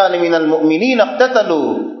طَائِفَتَانِ مِنَ الْمُؤْمِنِينَ اقْتَتَلُوا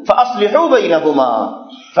فَأَصْلِحُوا بَيْنَهُمَا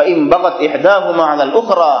فَإِنْ بَغَتْ إِحْدَاهُمَا عَلَى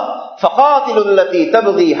الْأُخْرَى فَقَاتِلُوا الَّتِي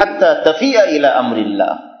تَبْغِي حَتَّى تَفِيءَ إِلَى أَمْرِ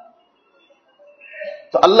اللَّهِ।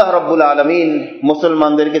 তো আল্লাহ রাব্বুল আলামিন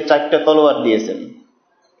মুসলমানদেরকে 4টা তলোয়ার দিয়েছেন।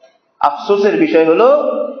 আফসোসের বিষয় হলো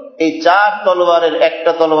এই 4 তলোয়ারের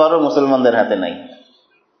একটা তলোয়ারও মুসলমানদের হাতে নাই।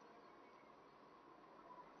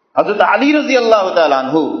 হযরত আলী রাদিয়াল্লাহু তাআলা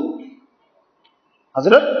আনহু,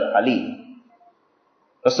 হযরত আলী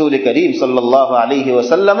রাসূল করিম সাল্লাল্লাহু আলাইহি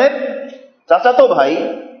ওয়াসাল্লামের চাচাতো ভাই,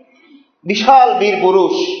 বিশাল বীর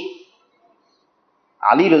পুরুষ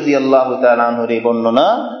আলী রাদিয়াল্লাহু তাআলা আনহুর এই বর্ণনা,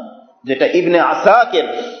 যেটা ইবনে আসাকির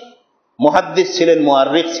মুহাদ্দিস ছিলেন,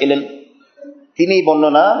 মুআররিখ ছিলেন, তিনি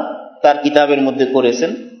বর্ণনা তার কিতাবের মধ্যে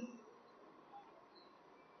করেছেন।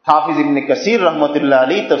 হাফিজ ইবনে কাসির রাহমাতুল্লাহ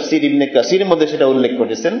আলাইহি তাফসির ইবনে কাসিরের মধ্যে সেটা উল্লেখ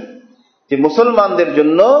করেছেন যে মুসলমানদের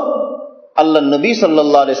জন্য আল্লাহ নবী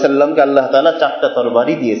সাল্লাল্লাহু আলাইহি সাল্লামকে আল্লাহ তাআলা 4টা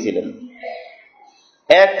তরবারি দিয়েছিলেন।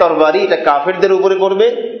 এক তরবারি এটা কাফেরদের উপরে পড়বে,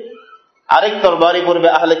 আরেক তরবারি পড়বে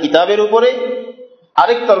আহলে কিতাবের উপরে,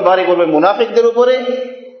 আরেক তরবারি পড়বে মুনাফিকদের উপরে,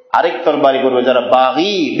 আরেক তরবারি পড়বে যারা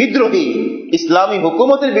বাগী, বিদ্রোহী, ইসলামী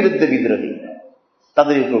হুকুমতের বিরুদ্ধে বিদ্রোহী,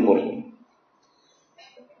 তাদের উপর পড়বে।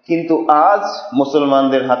 কিন্তু আজ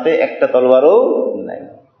মুসলমানদের হাতে একটা তরবারও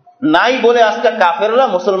নাই বলে আজকে কাফেররা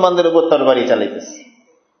মুসলমানদের উপর তরবারি চালাইতেছে।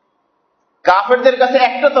 কাফেরদের কাছে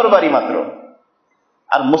একটা তরবারি মাত্র,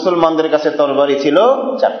 আর মুসলমানদের কাছে তরবারি ছিল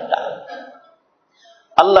 4টা।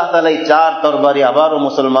 আল্লাহ তাআলা এই 4 তরবারি আবারও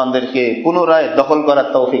মুসলমানদেরকে পুনরায় দখল করার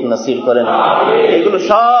তৌফিক নসিব করেন। এগুলো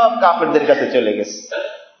সব কাফেরদের কাছে চলে গেছে,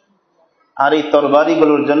 আর এই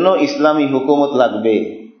তরবারিগুলোর জন্য ইসলামী হুকুমত লাগবে।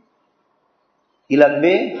 কি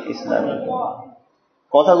লাগবে? ইসলামী হুকুমত।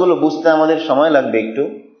 কথাগুলো বুঝতে আমাদের সময় লাগবে একটু।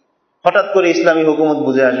 হঠাৎ করে ইসলামী হুকুমত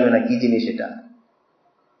বুঝে আসবে না কি জিনিস, এটা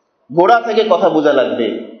গোড়া থেকে কথা বোঝা লাগবে।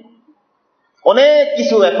 অনেক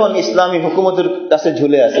কিছু এখন ইসলামী হুকুমতের কাছে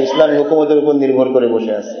ঝুলে আছে, ইসলামী হুকুমতের উপর নির্ভর করে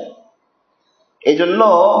বসে আছে। এই জন্য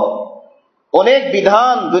অনেক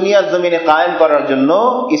বিধান দুনিয়ার জমিনে কায়েম করার জন্য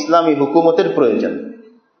ইসলামী হুকুমতের প্রয়োজন।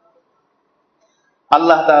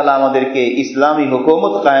 আল্লাহ তাআলা আমাদেরকে ইসলামী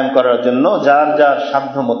হুকুমত কায়েম করার জন্য যার যার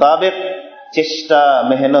সাধ্য মোতাবেক চেষ্টা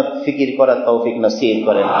মেহনত ফিকির করার তৌফিক নসিব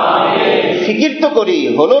করেন। ফিকির তো করি,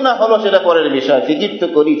 হলো না হলো সেটা পরের বিষয়, ফিকির তো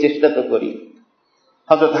করি, চেষ্টা তো করি।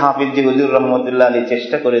 হযরত হাফিজ হুজুর রহমতুল্লাহ আলী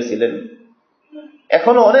চেষ্টা করেছিলেন।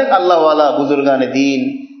 এখনো অনেক আল্লাহওয়ালা বুজুর্গানে দিন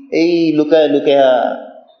এই লুকায় লুকায়া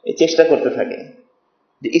চেষ্টা করতে থাকে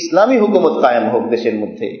যে ইসলামী হুকুমত কায়েম হোক দেশের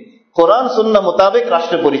মধ্যে, কোরআন সুন্নাহ মোতাবেক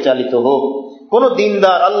রাষ্ট্র পরিচালিত হোক, কোন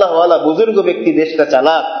দিনদার আল্লাহওয়ালা বুজুর্গ ব্যক্তি দেশটা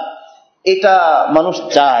চালাক, এটা মানুষ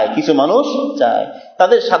চায়। কিছু মানুষ চায়,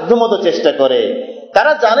 তাদের সাধ্যমতো চেষ্টা করে।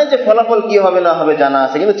 তারা জানে যে ফলাফল কি হবে না হবে জানা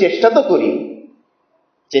আছে, কিন্তু চেষ্টা তো করি,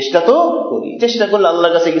 চেষ্টা তো করি। চেষ্টা করলে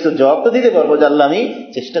আল্লাহর কাছে কিছু জবাব তো দিতে পারবো যে আল্লাহ আমি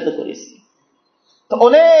চেষ্টা তো করেছি। তো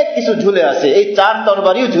অনেক কিছু ঝুলে আছে, এই চার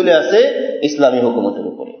তরবারিও ঝুলে আছে ইসলামী হুকুমতের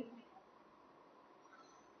উপরে।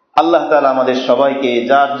 আল্লাহ তাআলা আমাদের সবাইকে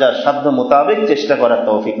যার যার সাধ্য মোতাবেক চেষ্টা করার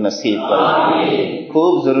তৌফিক নসিব করেন।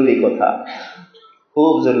 খুব জরুরি কথা,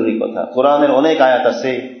 খুব জরুরি কথা। কোরআনের অনেক আয়াত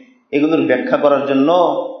আছে, এগুলোর ব্যাখ্যা করার জন্য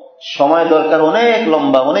সময় দরকার অনেক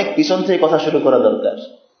লম্বা, অনেক পিছন থেকে কথা শুরু করা দরকার।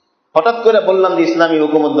 হঠাৎ করে বললাম যে ইসলামী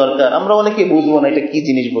হুকুমত দরকার, আমরা অনেকে বুঝবো না এটা কি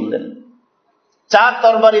জিনিস বললেন। চার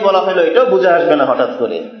তরবারি বলা হলো, এটাও বুঝে আসবে না হঠাৎ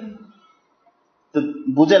করে। তো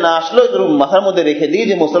বুঝে না আসলেও একটু মাথার মধ্যে রেখে দিই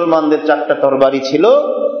যে মুসলমানদের চারটা তরবারি ছিল,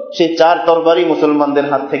 সেই চার তরবারি মুসলমানদের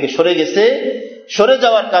হাত থেকে সরে গেছে। সরে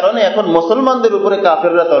যাওয়ার কারণে এখন মুসলমানদের উপরে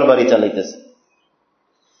কাফেররা তরবারি চালাইতেছে।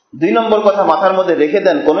 2 নম্বর কথা মাথার মধ্যে রেখে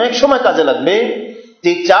দেন, কোন এক সময় কাজে লাগবে।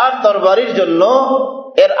 যে চার তরবারির জন্য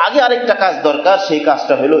এর আগে আরেকটা কাজ দরকার, সেই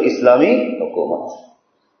কাজটা হলো ইসলামী হুকুমত।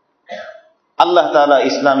 আল্লাহ তাআলা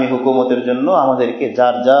ইসলামী হুকুমতের জন্য আমাদেরকে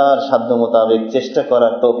যার যার সাধ্য মোতাবেক চেষ্টা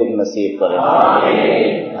করার তৌফিক নসিব করেন।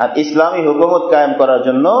 আর ইসলামী হুকুমত কায়েম করার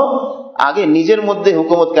জন্য আগে নিজের মধ্যে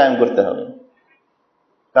হুকুমত কায়েম করতে হবে।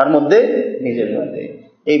 তার মধ্যে? নিজের মধ্যে।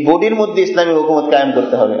 এই বডির মধ্যে ইসলামী হুকুমত কায়েম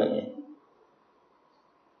করতে হবে আগে।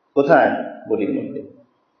 কোথায়? বডির মধ্যে।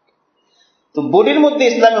 তো বডির মধ্যে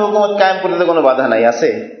ইসলামী হুকুমত কায়েম করতে কোনো বাধা নাই, আছে?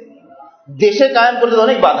 দেশে কায়েম করতে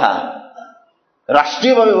অনেক বাধা,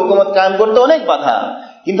 রাষ্ট্রীয়ভাবে হুকুমত কায়েম করতে অনেক বাধা।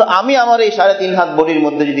 কিন্তু আমি আমার এই 3.5 হাত বডির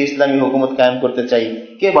মধ্যে যদি ইসলামী হুকুমত কায়েম করতে চাই,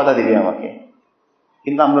 কে বাধা দিবে আমাকে?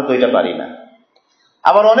 কিন্তু আমরা তো এটা পারি না।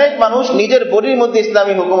 আবার অনেক মানুষ নিজের বডির মধ্যে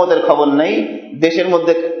ইসলামী হুকুমতের খবর নাই, দেশের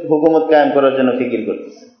মধ্যে হুকুমত কায়েম করার জন্য ফিকির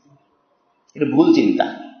করতেছে। এটা ভুল চিন্তা।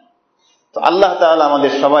 তো আল্লাহ তাআলা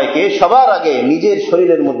আমাদের সবাইকে সবার আগে নিজের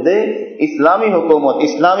শরীরের মধ্যে ইসলামী হুকুমত,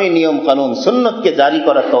 ইসলামী নিয়ম কানুন, সুন্নতকে জারি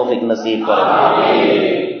করার তৌফিক নসিব করেন।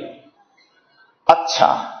 আচ্ছা,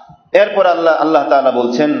 এরপর আল্লাহ তাআলা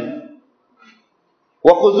বলছেন,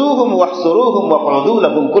 ওয়াখুযুহুম ওয়াহসুরুহুম ওয়াকউদু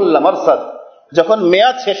লাহুম কুল্লা মারসাদ। যখন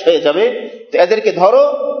মেয়াদ শেষ হয়ে যাবে তো এদেরকে ধরো,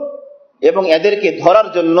 এবং এদেরকে ধরার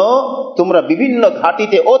জন্য তোমরা বিভিন্ন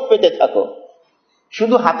ঘাটিতে ওত পেতে থাকো।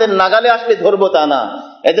 শুধু হাতের নাগালে আসলে ধরবো তা না,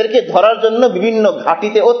 এদেরকে ধরার জন্য বিভিন্ন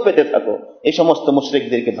ঘাটিতে ওত পেতে থাকো, এই সমস্ত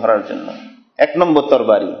মুশরিকদেরকে ধরার জন্য। 1 নম্বর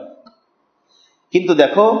তরবারি। কিন্তু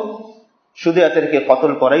দেখো, শুধু এদেরকে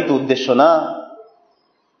কতল করাই তো উদ্দেশ্য না।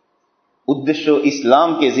 উদ্দেশ্য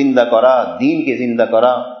ইসলামকে জিন্দা করা, দ্বীনকে জিন্দা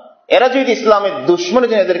করা। এরা যদি ইসলামের দুশমন,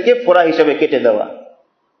 এদেরকে ফোড়া হিসেবে কেটে দেওয়া।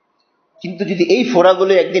 কিন্তু যদি এই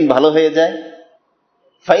ফোড়াগুলো একদিন ভালো হয়ে যায়,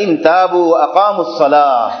 ফাইন তাবু আকামুস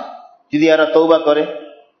সালাহ, যদি এরা তওবা করে,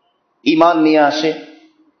 ঈমান নিয়ে আসে,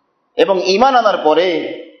 এবং ঈমান আনার পরে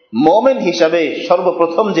মুমিন হিসাবে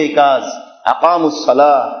সর্বপ্রথম যেই কাজ আকামুস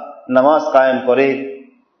সালাহ, নামাজ কায়েম করে,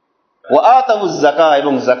 ওয়া আতাউজ যাকাত,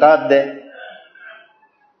 এবং যাকাত দেয়,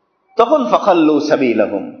 তখন ফাখাল্লু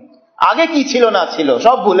সাবিলাহুম। আগে কি ছিল না ছিল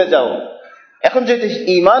সব ভুলে যাও। এখন যেহেতু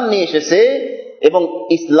ঈমান নিয়ে এসেছে এবং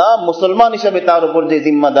ইসলাম মুসলমান হিসাবে তার উপর যে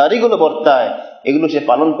জিম্মাদারিগুলো বর্তায় এগুলো সে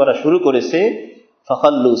পালন করা শুরু করেছে,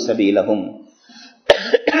 ফাখাল্লু সাবিলাহুম,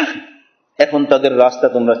 এখন তাদের রাস্তা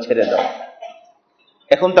তোমরা ছেড়ে দাও,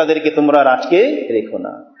 এখন তাদেরকে তোমরা আটকে রেখো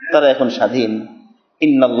না, তারা এখন স্বাধীন।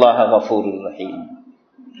 ইন্নাল্লাহা গফুরুর রহিম।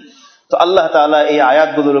 তো আল্লাহ তাআলা এই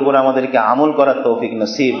আয়াতগুলোর উপর আমাদেরকে আমল করার তৌফিক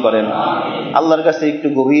নসিব করেন। আল্লাহর কাছে একটু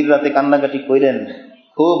গভীর রাতে কান্নাকাটি করেন,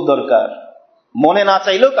 খুব দরকার। মনে না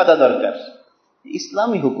চাইলেও কাঁদা দরকার।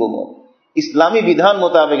 ইসলামী হুকুমত, ইসলামী বিধান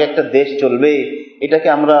মোতাবেক একটা দেশ চলবে, এটাকে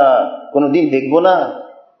আমরা কোনোদিন দেখব না?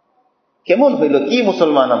 কেমন হইল? কি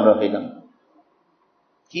মুসলমান আমরা হইলাম,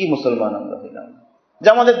 কি মুসলমান আমরা হইলাম যে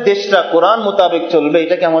আমাদের দেশটা কোরআন মোতাবেক চলবে,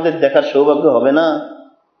 এটাকে আমাদের দেখার সৌভাগ্য হবে না?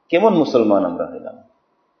 কেমন মুসলমান আমরা হইলাম?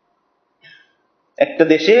 একটা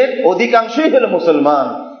দেশের অধিকাংশই হলো মুসলমান,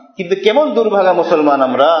 কিন্তু কেমন দুর্ভাগা মুসলমান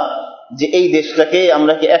আমরা যে এই দেশটাকে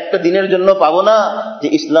আমরা কি একটা দিনের জন্য পাবো না যে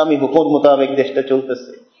ইসলামী হুকুম মোতাবেক দেশটা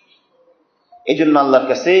চলতেছে। এই জন্য আল্লাহর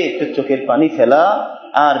কাছে একটু চোখের পানি ফেলা,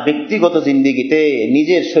 আর ব্যক্তিগত জিন্দিগিতে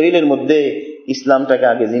নিজের শরীরের মধ্যে ইসলামটাকে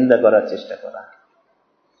আগে জিন্দা করার চেষ্টা করা।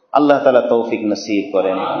 আল্লাহ তাআলা তৌফিক নসিব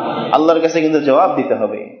করেন। আল্লাহর কাছে কিন্তু জবাব দিতে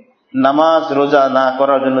হবে। নামাজ রোজা না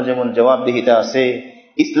করার জন্য যেমন জবাবদিহিতা আছে,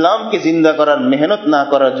 ইসলামকে জিন্দা করার মেহনত না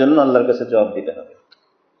করার জন্য আল্লাহর কাছে জবাব দিতে হবে।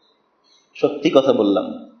 সত্যি কথা বললাম,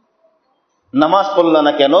 নামাজ পড়লা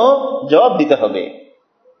না কেন, জবাব দিতে হবে।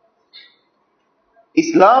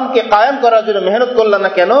 ইসলামকে কায়েম করার জন্য মেহনত করলা না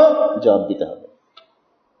কেন, জবাব দিতে হবে।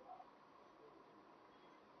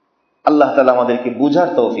 আল্লাহ তাআলা আমাদেরকে বুঝার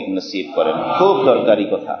তৌফিক নসিব করেন, খুব দরকারি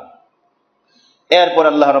কথা। এরপর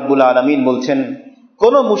আল্লাহ রাব্বুল আলামিন বলছেন,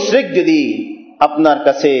 কোন মুশরিক যদি আপনার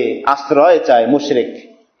কাছে আশ্রয় চায়, মুশরিক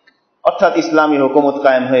অর্থাৎ ইসলামী হুকুমত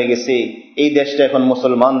কায়েম হয়ে গেছে, এই দেশটা এখন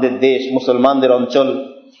মুসলমানদের দেশ, মুসলমানদের অঞ্চল,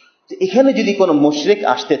 এখানে যদি কোনো মুশরিক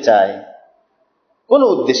আসতে চায় কোন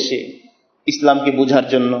উদ্দেশ্যে, ইসলামকে বুঝার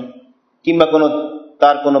জন্য কিংবা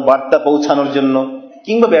তার কোনো বার্তা পৌঁছানোর জন্য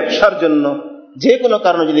কিংবা ব্যবসার জন্য, যে কোনো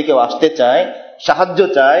কারণে যদি কেউ আসতে চায়, সাহায্য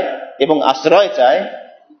চায় এবং আশ্রয় চায়,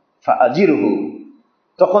 ফাআজিরহু,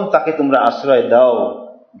 তখন তাকে তোমরা আশ্রয় দাও,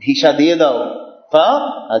 ভিসা দিয়ে দাও।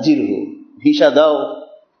 ফাআজিরহু, ভিসা দাও।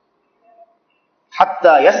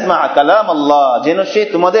 হাত্তা ইয়াসমা কালাম আল্লাহ, যেন সে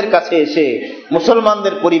তোমাদের কাছে এসে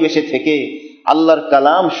মুসলমানদের পরিবেশে থেকে আল্লাহর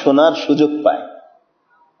কালাম শোনার সুযোগ পায়।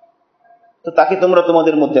 তো তাকে তোমরা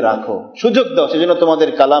তোমাদের মধ্যে রাখো, সুযোগ দাও, সেজন্য তোমাদের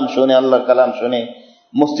কালাম শোনে, আল্লাহর কালাম শোনে,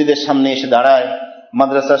 মসজিদের সামনে এসে দাঁড়ায়,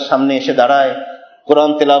 মাদ্রাসার সামনে এসে দাঁড়ায়,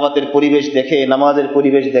 কোরআন তেলাওয়াতের পরিবেশ দেখে, নামাজের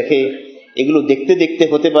পরিবেশ দেখে। এগুলো দেখতে দেখতে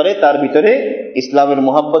হতে পারে তার ভিতরে ইসলামের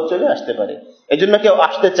মোহাব্বত চলে আসতে পারে। এজন্য কেউ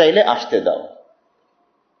আসতে চাইলে আসতে দাও,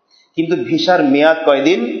 কিন্তু ভিসার মেয়াদ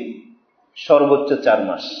কয়দিন? সর্বোচ্চ 4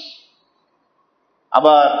 মাস।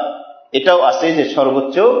 আবার এটাও আছে যে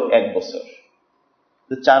সর্বোচ্চ 1 বছর।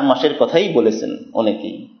 তো 4 মাসের কথাই বলেছেন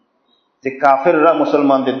অনেকেই, যে কাফেররা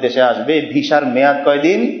মুসলমানদের দেশে আসবে, ভিসার মেয়াদ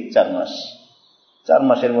কয়দিন? 4 মাস। 4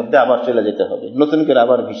 মাসের মধ্যে আবার চলে যেতে হবে, নতুন করে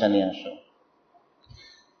আবার ভিসা নিয়ে আসো।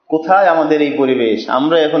 কোথায় আমাদের এই পরিবেশ?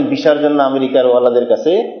 আমরা এখন ভিসার জন্য আমেরিকার ওয়ালাদের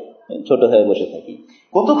কাছে ছোট হয়ে বসে থাকি।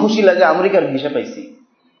 কত খুশি লাগে আমেরিকার ভিসা পাইছি,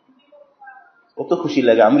 কত খুশি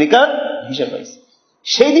লাগে আমেরিকার ভিসা পাইছি।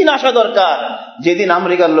 সেই দিন আসা দরকার যেদিন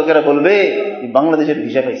আমেরিকার লোকেরা বলবে বাংলাদেশের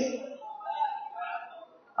ভিসা পাইছি।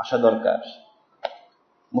 আসা দরকার।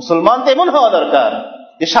 মুসলমান তো এমন হওয়া দরকার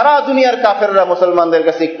যে সারা দুনিয়ার কাফেররা মুসলমানদের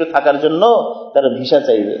কাছে একটু থাকার জন্য তারা ভিসা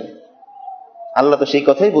চাইবে। আল্লাহ তো সেই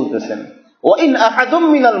কথাই বলতেছেন, ওয়াইন আহাদুম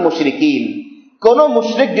মিনাল মুশরিকিন, কোন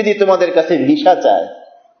মুশরিক যদি তোমাদের কাছে ভিসা চায়,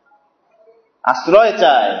 আশ্রয়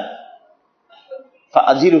চায়,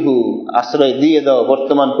 ফাআজিরহু, আশ্রয় দিয়ে দাও,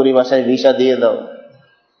 বর্তমান পরিভাষায় ভিসা দিয়ে দাও।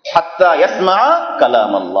 হাত্তা ইয়াসমা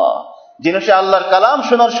কালাম আল্লাহ, যেন সে আল্লাহর কালাম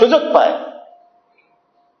শোনার সুযোগ পায়।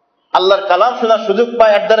 আল্লাহর কালাম শোনার সুযোগ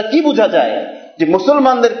পায়, এর দ্বারা কি বোঝা যায়? যে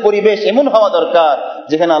মুসলমানদের পরিবেশ এমন হওয়া দরকার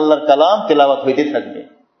যেখানে আল্লাহর কালাম তেলাওয়াত হইতে থাকবে।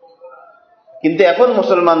 কিন্তু এখন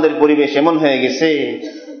মুসলমানদের পরিবেশ এমন হয়ে গেছে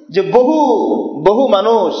যে বহু বহু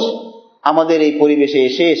মানুষ আমাদের এই পরিবেশে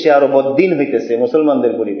এসে এসে আরো বদ্দিন হইতেছে।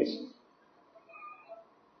 মুসলমানদের পরিবেশ,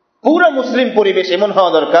 পুরো মুসলিম পরিবেশ এমন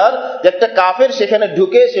হওয়া দরকার যে একটা কাফের সেখানে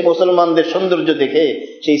ঢুকে সে মুসলমানদের সৌন্দর্য দেখে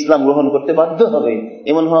সে ইসলাম গ্রহণ করতে বাধ্য হবে।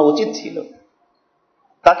 এমন হওয়া উচিত ছিল।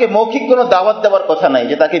 তাকে মৌখিক কোনো দাওয়াত দেওয়ার কথা নাই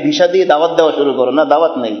যে তাকে ভিসা দিয়ে দাওয়াত দেওয়া শুরু করো, না,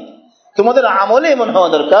 দাওয়াত নেই। তোমাদের আমলে এমন হওয়া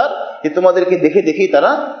দরকার যে তোমাদেরকে দেখে দেখেই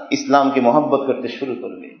তারা ইসলামকে মহব্বত করতে শুরু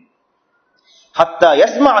করবে। হাত্তা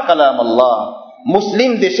ইয়াসমা কালাম আল্লাহ,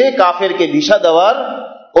 মুসলিম দেশে কাফেরকে ভিসা দেওয়ার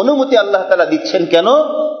অনুমতি আল্লাহ তাআলা দিচ্ছেন কেন?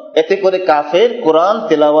 এতে করে কাফের কোরআন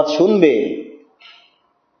তেলাওয়াত শুনবে।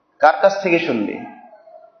 কার কাছ থেকে শুনবে?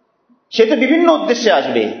 সে তো বিভিন্ন উদ্দেশ্যে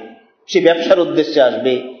আসবে, সে ব্যবসার উদ্দেশ্যে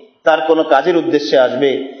আসবে, তার কোনো কাজের উদ্দেশ্যে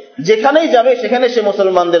আসবে, যেখানেই যাবে সেখানে সে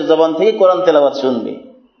মুসলমানদের জবান থেকে কোরআন তেলাওয়াত শুনবে।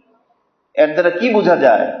 এর দ্বারা কি বোঝা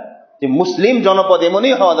যায়? যে মুসলিম জনপদ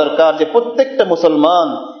এমনই হওয়া দরকার যে প্রত্যেকটা মুসলমান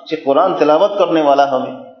সে কোরআন তেলাওয়াত করনেওয়ালা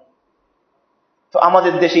হবে। তো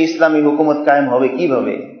আমাদের দেশে ইসলামী হুকুমত কায়েম হবে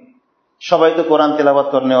কিভাবে? সবাই তো কোরআন তেলাওয়াত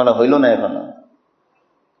করনেওয়ালা হইল না, এখনো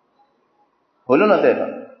হইল না তো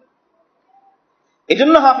এখন। এই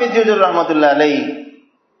জন্য হাফিজুর রহমতুল্লাহ আলাইহি,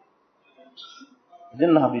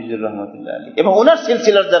 এবং ওনার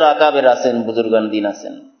সিলসিলার যারা আকাবের আছেন, বুজুর্গান দিন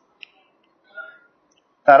আছেন,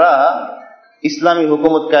 তারা ইসলামী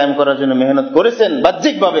হুকুমত কায়েম করার জন্য মেহনত করেছেন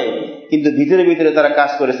বাহ্যিকভাবে, কিন্তু ভিতরে ভিতরে তারা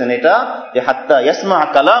কাজ করেছেন এটা যে হাত্তা ইয়াসমা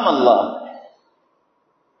কালাম আল্লাহ,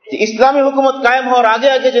 যে ইসলামী হুকুমত কায়েম হওয়ার আগে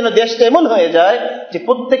আগে যেন দেশটা এমন হয়ে যায় যে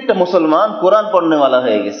প্রত্যেকটা মুসলমান কোরআন পড়নেওয়ালা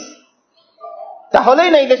হয়ে গেছে। তাহলেই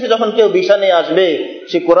না এই দেশে যখন কেউ ভিসা নিয়ে আসবে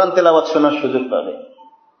সে কোরআন তেলাওয়াত শোনার সুযোগ পাবে।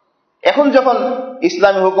 এখন যখন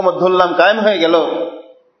ইসলামী হুকুমত ধরলাম কায়েম হয়ে গেল,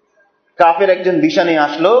 কাফের একজন ভিসা নিয়ে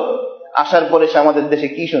আসলো, আসার পরে সে আমাদের দেশে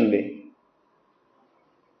কি শুনবে?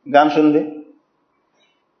 গান শুনবে।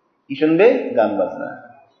 কি শুনবে? গান বাজনা।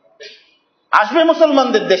 আসবে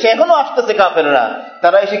মুসলমানদের দেশে, এখনো আসতেছে কাফেররা,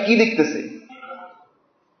 তারা এসে কি দেখতেছে?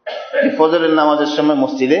 ফজরের নামাজের সময়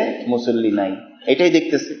মসজিদে মুসল্লি নাই, এটাই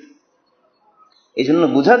দেখতেছে। এই জন্য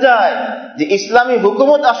বোঝা যায় যে ইসলামী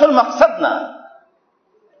হুকুমত আসল মাকসাদ না,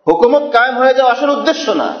 হুকুমত কায়েম হয়ে যাওয়া আসল উদ্দেশ্য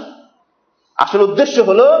না। আসল উদ্দেশ্য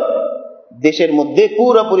হলো দেশের মধ্যে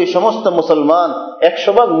পুরোপুরি সমস্ত মুসলমান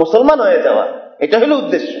 100% মুসলমান হয়ে যাওয়া, এটা হলো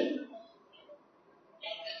উদ্দেশ্য।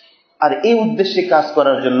 আর এই উদ্দেশ্যে কাজ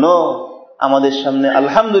করার জন্য আমাদের সামনে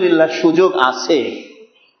আলহামদুলিল্লাহ সুযোগ আছে,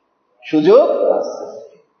 সুযোগ আছে।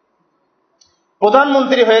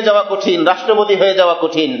 প্রধানমন্ত্রী হয়ে যাওয়া কঠিন, রাষ্ট্রপতি হয়ে যাওয়া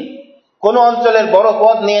কঠিন, কোন অঞ্চলের বড়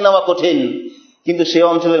পদ নিয়ে নেওয়া কঠিন, কিন্তু সেই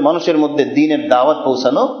অঞ্চলের মানুষের মধ্যে দ্বীনের দাওয়াত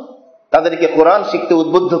পৌঁছানো, তাদেরকে কোরআন শিখতে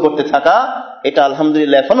উদ্বুদ্ধ করতে থাকা, এটা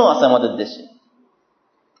আলহামদুলিল্লাহ এখনো আছে আমাদের দেশে।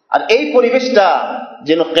 আর এই পরিবেশটা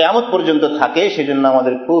যেন কিয়ামত পর্যন্ত থাকে, সেজন্য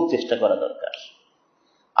আমাদের খুব চেষ্টা করা দরকার।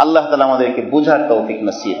 আল্লাহ তাআলা আমাদেরকে বুঝার তৌফিক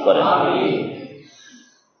নসিব করেন।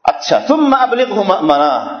 আচ্ছা, সুম্মা আবলিগহু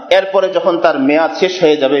মা'মানা, এরপরে যখন তার মেয়াদ শেষ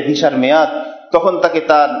হয়ে যাবে, ভিসার মেয়াদ, তখন তাকে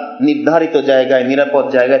তার নির্ধারিত জায়গায়, নিরাপদ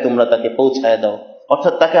জায়গায় তোমরা তাকে পৌঁছায় দাও,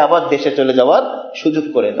 অর্থাৎ তাকে আবার দেশে চলে যাওয়ার সুযোগ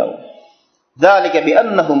করে দাও। যালিকা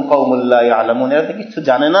বিআন্নাহুম কওমুল লা ইয়ালামুন, এরা তো কিছু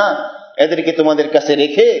জানে না, এদেরকে তোমাদের কাছে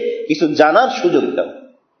রেখে কিছু জানার সুযোগ দাও।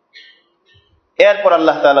 এরপর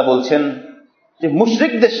আল্লাহ তাআলা বলছেন যে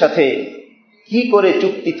মুশরিকদের সাথে কি করে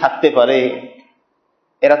চুক্তি থাকতে পারে,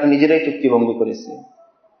 এরা তো নিজেরাই চুক্তি ভঙ্গ করেছে,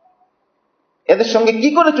 এদের সঙ্গে কি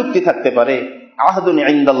করে চুক্তি থাকতে পারে? আহদুন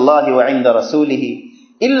ইনদাল্লাহি ওয়া ইনদা রাসূলিহি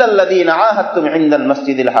ইল্লাল্লাযীনা আহাদতুম ইনদাল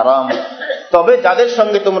মাসজিদিল হারাম, তবে যাদের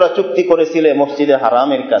সঙ্গে তোমরা চুক্তি করেছিলে মসজিদে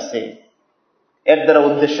হারামের কাছে। এর দ্বারা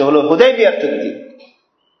উদ্দেশ্য হলো হুদাইবিয়ার চুক্তি।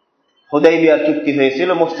 হুদাইবিয়ার চুক্তি হয়েছিল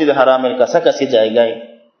মসজিদে হারামের কাছাকাছি জায়গায়,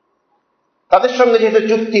 তাদের সঙ্গে যেহেতু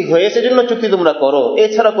চুক্তি হয়েছে জন্য চুক্তি তোমরা করো,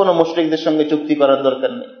 এছাড়া কোনো মুশরিকদের সঙ্গে চুক্তি করার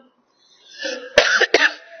দরকার নেই।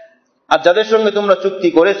 আর যাদের সঙ্গে তোমরা চুক্তি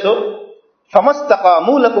করেছো,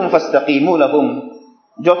 ফামাস্তাকামু লাকুম ফাস্তাকিমু লাহুম,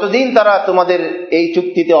 যতদিন তারা তোমাদের এই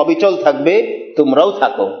চুক্তিতে অবিচল থাকবে তোমরাও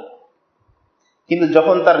থাকো, কিন্তু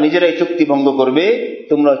যখন তার নিজেরাই চুক্তি ভঙ্গ করবে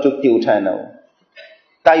তোমরা চুক্তি উঠায় নাও।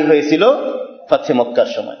 তাই হয়েছিল ফাতহে মক্কার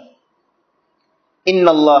সময়।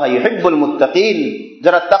 ইন্নাল্লাহা ইউহিব্বুল মুত্তাকিন,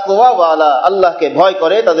 যারা তাকওয়াওয়ালা, আল্লাহকে ভয়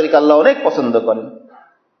করে, তাদেরকে আল্লাহ অনেক পছন্দ করেন।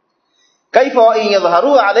 কাইফা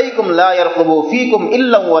ইয়াযহারু আলাইকুম লা ইয়ারকুবু ফীকুম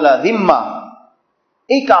ইল্লা ওয়ালা যিম্মা,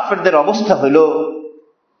 এই কাফেরদের অবস্থা হলো,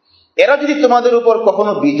 এরা যদি তোমাদের উপর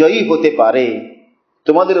কখনো বিজয়ী হতে পারে,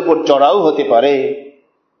 তোমাদের উপর চড়াও হতে পারে,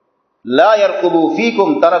 লা ইয়ারকুবু ফীকুম,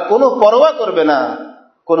 তারা কোনো পরোয়া করবে না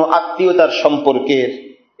কোনো আত্মীয়তার সম্পর্কের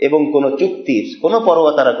এবং কোনো চুক্তির, কোনো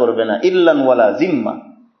পরোয়া তারা করবে না, ইল্লান ওয়ালা জিম্মা,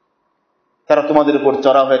 তারা তোমাদের উপর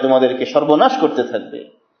চড়া হয়ে তোমাদেরকে সর্বনাশ করতে থাকবে।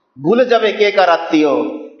 ভুলে যাবে কে কার আত্মীয়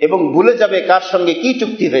এবং ভুলে যাবে কার সঙ্গে কি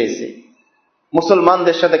চুক্তি হয়েছে।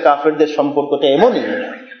 মুসলমানদের সাথে কাফেরদের সম্পর্কটা এমনই,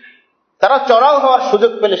 তারা চড়াও হওয়ার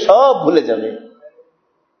সুযোগ পেলে সব ভুলে যাবে।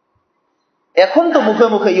 এখন তো মুখে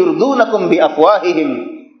মুখে ইউরদুনাকুম বিআফওয়াহিহিম,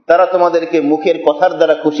 তারা তোমাদেরকে মুখের কথার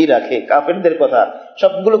দ্বারা খুশি রাখে, কাফেরদের কথা,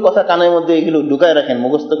 সবগুলো কথা কানের মধ্যে এগুলো ঢুকায় রাখেন,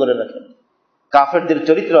 মুখস্থ করে রাখেন। কাফেরদের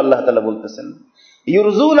চরিত্র আল্লাহ তাআলা বলতেছেন,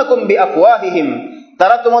 ইউরজুনাকুম বিআফওয়াহিহিম,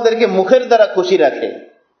 তারা তোমাদেরকে মুখের দ্বারা খুশি রাখে,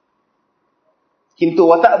 কিন্তু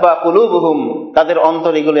ওয়াতাবা কুলুবুহুম, তাদের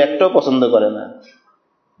অন্তর এগুলো একটাও পছন্দ করে না।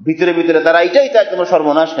 ভিতরে ভিতরে তারা এটাই চায় তোমরা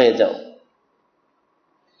সর্বনাশ হয়ে যাও।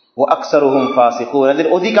 ওয়া আকসারুহুম ফাসিকুন, এদের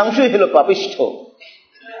অধিকাংশই হলো পাপিষ্ঠ।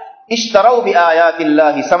 ইশতারাউ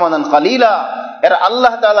বিআয়াতিল্লাহি সামানান কালিলা, এরা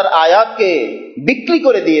আল্লাহ তাআলার আয়াতকে বিক্রি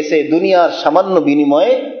করে দিয়েছে দুনিয়ার সামান্য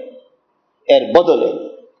বিনিময়ে, এর বদলে।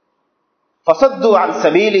 ফাসাদ্দু আন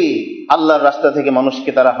সাবিলি, আল্লাহর রাস্তা থেকে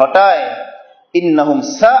মানুষকে তারা হটায়। ইন্নাহুম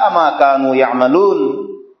সাআ মা কানু ইয়ামালুন,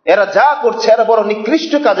 এরা যা করছে এরা বড়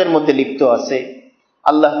নিকৃষ্ট কাজের মধ্যে লিপ্ত আছে।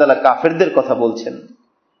 আল্লাহ তাআলা কাফেরদের কথা বলছেন,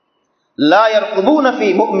 লা ইয়ারকুবুনা ফি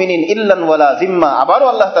মুমিনিন ইল্লান ওয়ালা জিম্মা, আবারও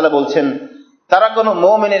আল্লাহ তাআলা বলছেন তারা কোনো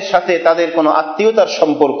মুমিনের সাথে তাদের কোনো আত্মীয়তার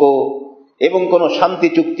সম্পর্ক এবং কোনো শান্তি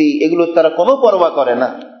চুক্তি এগুলো তারা কোনো পরোয়া করে না।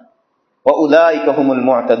 ওয়া উলাইকা হুমুল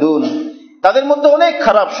মু'তাদুন, তাদের মধ্যে অনেক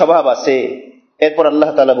খারাপ স্বভাব আছে। এরপর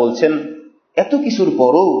আল্লাহ তাআলা বলছেন এত কিছুর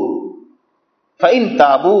পরও ফাইন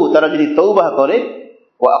তাবু, তারা যদি তওবা করে,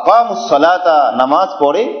 ওয়া আকামুস সালাতা, নামাজ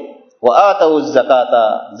পড়ে, ওয়া আতাউজ যাকাতা,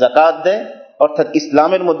 যাকাত দেয়, অর্থাৎ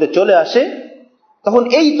ইসলামের মধ্যে চলে আসে, তখন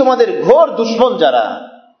এই তোমাদের ঘোর দুশমন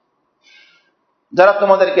যারা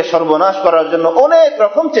তোমাদেরকে সর্বনাশ করার জন্য অনেক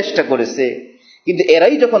রকম চেষ্টা করেছে, কিন্তু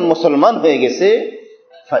এরাই যখন মুসলমান হয়ে গেছে,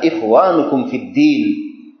 ফাইখওয়ানুকুম ফিদ্দীন,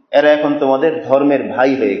 এরা এখন তোমাদের ধর্মের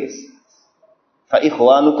ভাই হয়ে গেছে।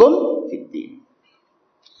 ফাইখওয়ানুকুম ফিদ্দীন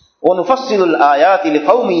ওয়া নুফাসসিলুল আয়াতি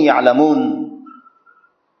লিকাউমিন ইয়ালামুন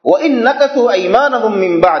ওয়া ইন নাকাসু আইমানাহুম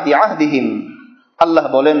মিন বা'দি আহদিহিম, আল্লাহ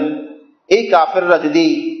বলেন এই কাফেররা যদি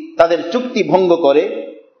তাদের চুক্তি ভঙ্গ করে,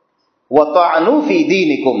 ওয়া তা'নু ফি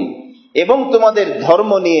দীনিকুম, এবং তোমাদের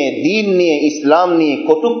ধর্ম নিয়ে, দ্বীন নিয়ে, ইসলাম নিয়ে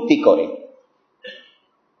কটূক্তি করে,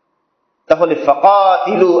 তাহলে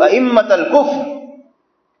ফাকাতিলু আইম্মাতাল কুফর,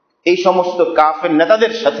 এই সমস্ত কাফের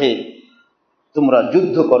নেতাদের সাথে তোমরা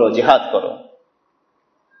যুদ্ধ করো, জিহাদ করো।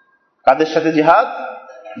 কাদের সাথে জিহাদ?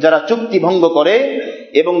 যারা চুক্তি ভঙ্গ করে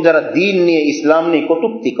এবং যারা দ্বীন নিয়ে, ইসলাম নিয়ে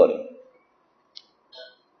কটূক্তি করে।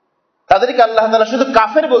 তাদেরকে আল্লাহ তাআলা শুধু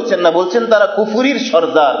কাফের বলছেন না, বলছেন তারা কুফরির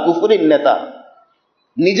সর্দার, কুফরির নেতা,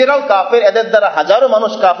 নিজেরাও কাফের, এদের দ্বারা হাজারো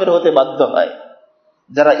মানুষ কাফের হতে বাধ্য হয়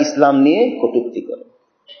যারা ইসলাম নিয়ে কটূক্তি করে।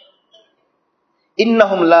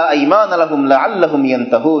 ইন্নাহুম লা ঈমানা লাহুম লাআল্লাহুম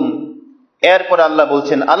ইয়ানতাহুন। এরপরে আল্লাহ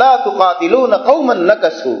বলছেন আলা তুকাতিলুনা কওমান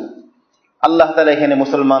নাকাসু। আল্লাহ তাআলা এখানে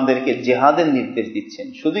মুসলমানদেরকে জিহাদের নির্দেশ দিচ্ছেন,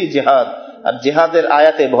 শুধুই জিহাদ, আর জিহাদের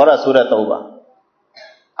আয়াতে ভরা সূরা তাওবা।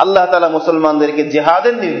 আল্লাহ তাআলা মুসলমানদেরকে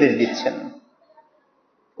জিহাদের নির্দেশ দিচ্ছেন।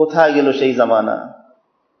 কোথায় গেল সেই জামানা?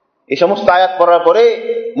 এই সমস্ত আয়াত পড়ার পরে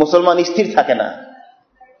মুসলমান স্থির থাকে না,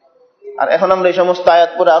 আর এখন আমরা এই সমস্ত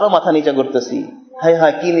আয়াত পড়ে আরো মাথা নিচা করতেছি, হায়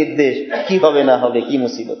হায় কি নির্দেশ, কি হবে না হবে, কি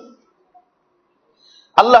মুসিবত।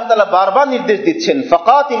 আল্লাহ তাআলা বারবার নির্দেশ দিচ্ছেন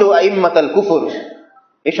ফাকাতিলু আইম্মাতাল কুফর,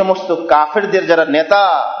 এই সমস্ত কাফেরদের যারা নেতা,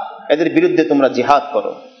 এদের বিরুদ্ধে তোমরা জিহাদ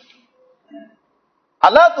করো।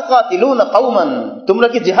 আলা তুকাতিলুনা কওমান, তোমরা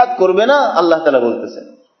কি জিহাদ করবে না? আল্লাহ তাআলা বলতেছেন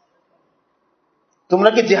তোমরা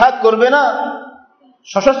কি জিহাদ করবে না,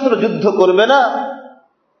 সশস্ত্র যুদ্ধ করবে না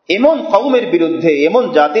এমন কওমের বিরুদ্ধে, এমন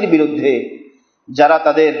জাতির বিরুদ্ধে যারা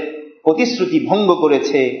তাদের প্রতিশ্রুতি ভঙ্গ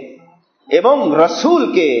করেছে এবং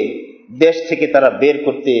রাসূলকে দেশ থেকে তারা বের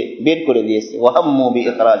করে দিয়েছে। ওয়াহাম্মু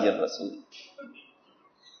বিইখরাজির রাসূল।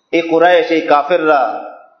 এই কুরাইশ, এই কাফেররা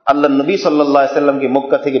আল্লাহর নবী সাল্লাল্লাহু আলাইহি সাল্লামকে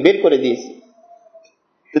মক্কা থেকে বের করে দিয়েছে।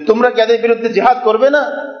 তো তোমরা কি এদের বিরুদ্ধে জিহাদ করবে না?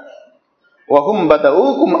 ওয়াহুম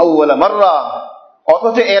বাদাউকুম আউওয়ালা মাররা,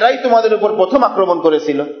 অথচ এরাই তোমাদের উপর প্রথম আক্রমণ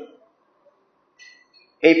করেছিল।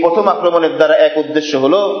 এই প্রথম আক্রমণের দ্বারা এক উদ্দেশ্য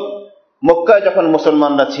হলো, মক্কায় যখন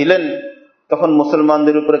মুসলমানরা ছিলেন তখন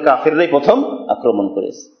মুসলমানদের উপরে কাফেররাই প্রথম আক্রমণ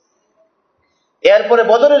করেছে। এরপরে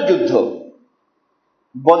বদরের যুদ্ধ।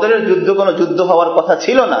 বদরের যুদ্ধ কোনো যুদ্ধ হওয়ার কথা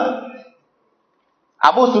ছিল না।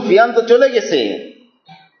 আবু সুফিয়ান তো চলে গেছে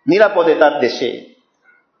নিরাপদে তার দেশে,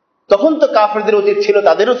 তখন তো কাফেরদের উচিত ছিল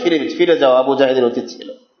তাদেরও ফিরে যাওয়া, আবু জাহেলের উচিত ছিল।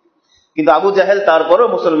 কিন্তু আবু জাহেল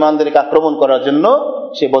তারপরও মুসলমানদেরকে আক্রমণ করার জন্য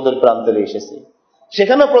সে বদর প্রান্তরে এসেছে।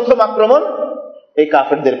 সেখানেও প্রথম আক্রমণ এই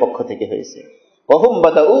কাফেরদের পক্ষ থেকে হয়েছে। ওয়াহুম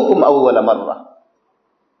বাদাউকুম আউওয়ালা মাররা।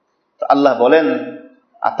 তো আল্লাহ বলেন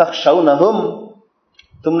আতাখশাউনাহুম,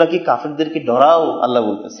 তোমরা কি কাফেরদেরকে ডরাও? আল্লাহ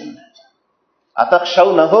বলতেছেন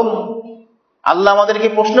আতাখশাউনাহুম, আল্লাহ আমাদেরকে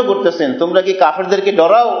প্রশ্ন করতেছেন তোমরা কি কাফেরদেরকে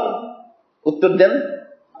ডরাও? উত্তর দেন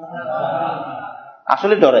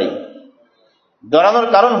আসলে ডরাই। ডরানোর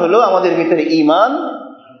কারণ হলো আমাদের ভিতরে ঈমান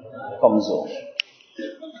কমজোর।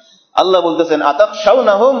 আল্লাহ বলতেছেন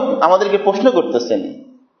আতাখশাউনাহুম, আমাদেরকে প্রশ্ন করতেছেন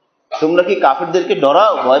তোমরা কি কাফেরদেরকে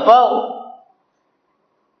ডরাও, ভয় পাও?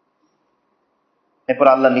 এরপর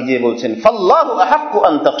আল্লাহ নিজে বলছেন ফাল্লাহু আহাক্কু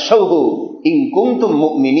আন তাখশাউহু ইন কুনতুম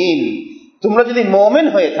মুমিনিন, তোমরা যদি মুমিন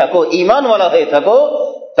হয়ে থাকো, ঈমানওয়ালা হয়ে থাকো,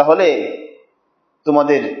 তাহলে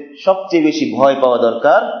তোমাদের সবচেয়ে বেশি ভয় পাওয়া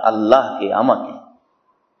দরকার আল্লাহকে, আমাকে।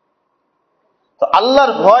 তো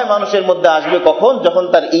আল্লাহর ভয় মানুষের মধ্যে আসবে কখন? যখন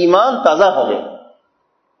তার ঈমান তাজা হবে।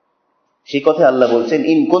 সেই কথা আল্লাহ বলছেন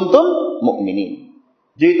ইন কুনতুম মুমিনিন,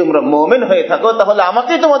 যদি তোমরা মুমিন হয়ে থাকো তাহলে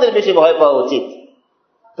আমাকেই তোমাদের বেশি ভয় পাওয়া উচিত।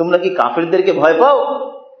 তোমরা কি কাফেরদেরকে ভয় পাও?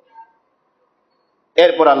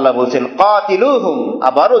 এরপর আল্লাহ বলছেন কাতিলুহুম,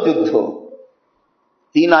 আবারও যুদ্ধ।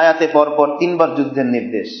 3 আয়াতে পরপর 3 বার যুদ্ধের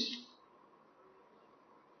নির্দেশ।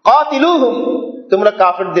 কাতিলুহুম, তোমরা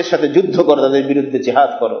কাফেরদের সাথে যুদ্ধ করো, তাদের বিরুদ্ধে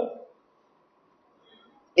জিহাদ করো।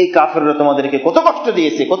 এই কাফেররা তোমাদেরকে কত কষ্ট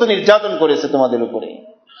দিয়েছে, কত নির্যাতন করেছে তোমাদের উপরে।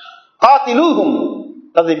 কাতিলুহুম,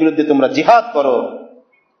 তাদের বিরুদ্ধে তোমরা জিহাদ করো।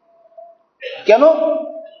 কেন?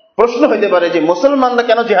 প্রশ্ন হইতে পারে যে মুসলমানরা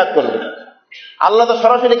কেন জিহাদ করবে? আল্লাহ তো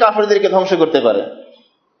সরাসরি কাফেরদেরকে ধ্বংস করতে পারে।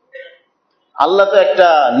 আল্লাহ তো একটা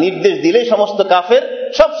নির্দেশ দিলেই সমস্ত কাফের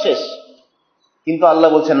সব শেষ। কিন্তু আল্লাহ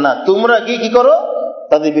বলছেন না, তোমরা কি করো?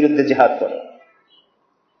 তাদের বিরুদ্ধে জিহাদ করো।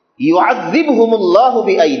 ইউআযিবহুমুল্লাহু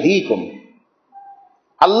বিআইদিকুম,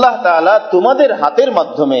 আল্লাহ তাআলা তোমাদের হাতের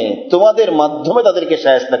মাধ্যমে, তোমাদের মাধ্যমে তাদেরকে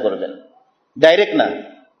শায়েস্তা করবেন, ডাইরেক্ট না।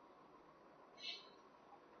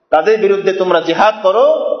 তাদের বিরুদ্ধে তোমরা জিহাদ করো,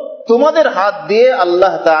 তোমাদের হাত দিয়ে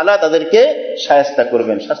আল্লাহ তাআলা তাদেরকে শায়েস্তা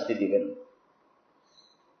করবেন, শাস্তি দিবেন।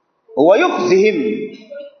 ওয়ায়ুখজিহিম,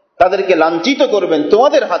 তাদেরকে লাঞ্ছিত করবেন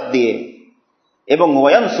তোমাদের হাত দিয়ে। এবং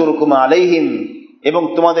ওয়ায়ানসুরকুম আলাইহিম, এবং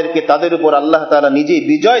তোমাদেরকে তাদের উপর আল্লাহ তাআলা নিজেই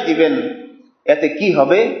বিজয় দিবেন। এতে কি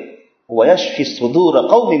হবে? ওয়ায়াশফি সুদুর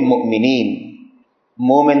কওমিন মুমিনিন,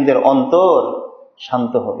 মুমিনদের অন্তর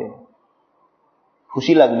শান্ত হবে।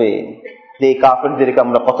 খুশি লাগবে যে এই কাফেরদেরকে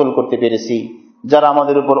আমরা কতল করতে পেরেছি, যারা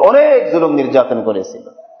আমাদের উপর অনেক জুলুম নির্যাতন করেছিল।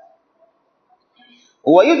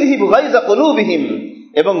 ওয়ায়ুযহিবু গায়যা কুলুবিহিম,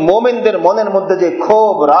 এবং মুমিনদের মনের মধ্যে যে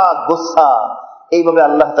ক্ষোভ, রাগ, গুসা, এইভাবে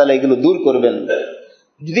আল্লাহ তাআলা এগুলো দূর করবেন।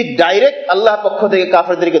 যদি ডাইরেক্ট আল্লাহর পক্ষ থেকে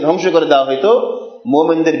কাফেরদেরকে ধ্বংস করে দেওয়া হইতো,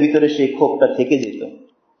 মুমিনদের ভিতরে সেই ক্ষোভটা থেকে যেত।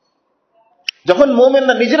 যখন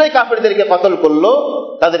মুমিনরা নিজেরাই কাফেরদেরকে কতল করলো,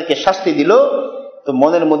 তাদেরকে শাস্তি দিল, তো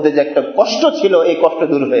মনের মধ্যে যে একটা কষ্ট ছিল, এই কষ্ট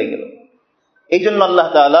দূর হয়ে গেল। এই জন্য আল্লাহ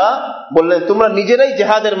তাআলা বললেন, তোমরা নিজেরাই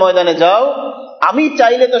জিহাদের ময়দানে যাও, আমি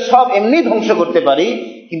চাইলে তো সব এমনি ধ্বংস করতে পারি,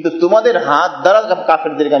 কিন্তু তোমাদের হাত দ্বারা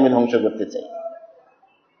কাফেরদেরকে আমি ধ্বংস করতে চাই।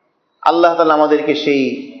 আল্লাহ তাআলা আমাদেরকে সেই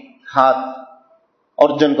হাত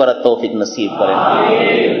অর্জন করার তৌফিক নসিব করেন।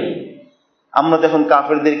 আমরা দেখুন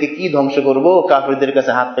কাফেরদেরকে কি ধ্বংস করব, কাফেরদের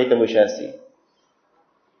কাছে হাত পাইতে বসে আছি।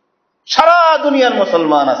 সারা দুনিয়ার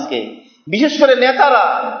মুসলমান আজকে, বিশেষ করে নেতারা,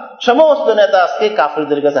 সমস্ত নেতা আজকে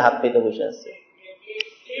কাফেরদের কাছে হাত পাইতে বসে আছে।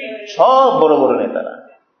 সব বড় বড় নেতারা।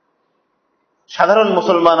 সাধারণ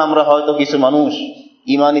মুসলমান আমরা হয়তো কিছু মানুষ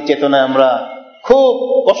ইমানি চেতনায় আমরা খুব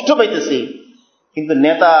কষ্ট পাইতেছি, কিন্তু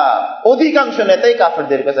নেতা, অধিকাংশ নেতাই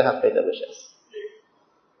কাফেরদের কাছে হাত পাইতে বসে আছে।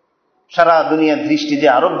 সারা দুনিয়ার দৃষ্টি যে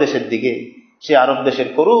আরব দেশের দিকে, সে আরব দেশের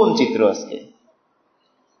করুণ চিত্র আজকে।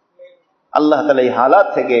 আল্লাহ তাআলা এই হালাত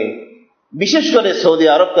থেকে বিশেষ করে সৌদি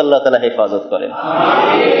আরবকে আল্লাহ তাআলা হেফাজত করেন।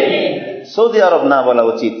 সৌদি আরব না বলা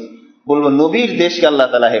উচিত, বলবো নবীর দেশকে আল্লাহ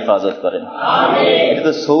তাআলা হেফাজত করেন। এটা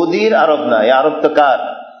তো সৌদির আরব না, এই আরব তো কার?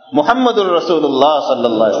 মুহাম্মদুর রাসূলুল্লাহ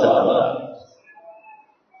সাল্লাল্লাহু আলাইহি ওয়াসাল্লাম।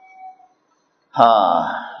 হ্যাঁ,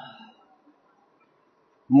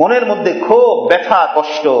 মনের মধ্যে ক্ষোভ, ব্যথা,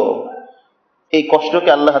 কষ্ট, এই কষ্টকে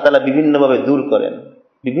আল্লাহ তাআলা বিভিন্নভাবে দূর করেন,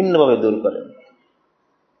 বিভিন্নভাবে দূর করেন।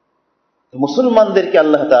 মুসলমানদেরকে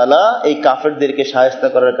আল্লাহ তাআলা এই কাফেরদেরকে শায়েস্তা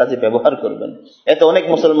করার কাজে ব্যবহার করবেন। এতে অনেক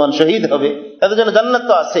মুসলমান শহীদ হবে, তাদের জন্য জান্নাত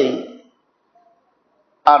তো আছেই।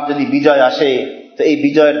 আর যদি বিজয় আসে, তো এই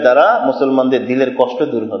বিজয়ের দ্বারা মুসলমানদের দিলের কষ্ট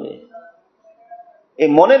দূর হবে। এই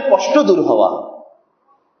মনের কষ্ট দূর হওয়া,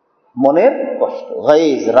 মনের কষ্ট,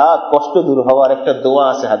 গাইজ, রাগ, কষ্ট দূর হওয়ার একটা দোয়া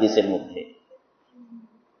আছে হাদিসের মধ্যে।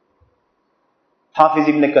 হাফিজ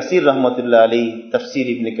ইবনে কাসির রহমতুল্লাহ আলী তাফসির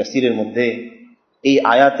ইবনে কাসিরের মধ্যে এই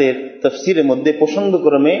আয়াতের তাফসিরের মধ্যে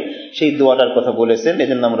প্রসঙ্গক্রমে সেই দোয়াটার কথা বলেছেন,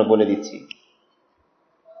 এজন্য আমরা বলে দিচ্ছি।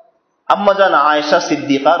 আম্মা জান আয়েশা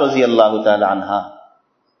সিদ্দিকা রাদিয়াল্লাহু তাআলা আনহা,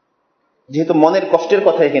 যেহেতু মনের কষ্টের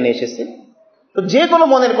কথা এখানে এসেছে, তো যে কোনো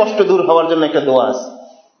মনের কষ্ট দূর হওয়ার জন্য একটা দোয়া আছে।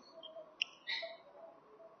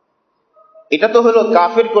 এটা তো হলো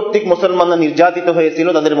কাফের কর্তৃক মুসলমানরা নির্যাতিত হয়েছিল,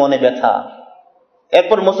 তাদের মনে ব্যথা।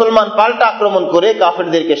 এরপর মুসলমান পাল্টা আক্রমণ করে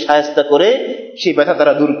কাফেরদেরকে শায়েস্তা করে সেই ব্যথা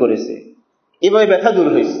তারা দূর করেছে। এভাবে ব্যথা দূর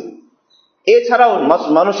হয়েছে। এছাড়াও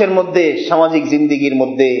মানুষের মধ্যে, সামাজিক জিন্দিগির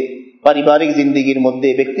মধ্যে, পারিবারিক জিন্দিগির মধ্যে,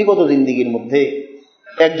 ব্যক্তিগত জিন্দিগির মধ্যে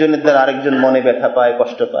একজনের দ্বারা আরেকজন মনে ব্যথা পায়,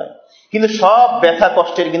 কষ্ট পায়। কিন্তু সব ব্যথা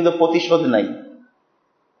কষ্টের কিন্তু প্রতিশোধ নাই।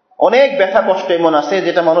 অনেক ব্যথা কষ্ট এমন আছে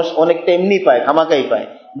যেটা মানুষ অনেকটা এমনি পায়, খামাকাই পায়,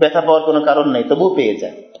 ব্যথা পাওয়ার কোনো কারণ নাই, তবুও পেয়ে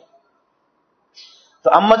যায়। তো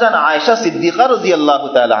আম্মা জান আয়েশা সিদ্দিকা রাদিয়াল্লাহু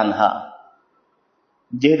তাআলা আনহা,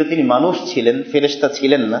 যেহেতু তিনি মানুষ ছিলেন, ফেরেশতা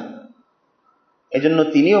ছিলেন না, এজন্য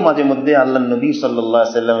তিনিও মাঝে মধ্যে আল্লাহর নবী সাল্লাল্লাহু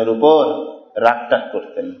আলাইহি সাল্লামের উপর রাগটাগ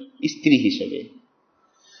করতেন স্ত্রী হিসেবে।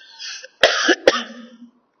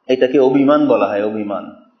 এটাকে অভিমান বলা হয়, অভিমান।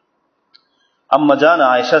 আম্মা জান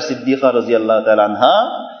আয়েশা সিদ্দিকা রাদিয়াল্লাহু তাআলা আনহা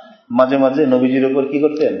মাঝে মাঝে নবীজির উপর কি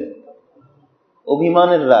করতেন?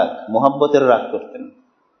 অভিমানের রাগ, মোহাব্বতের রাগ করতেন,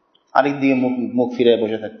 আরেকদিকে মুখ ফিরে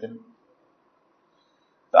বসে থাকতেন।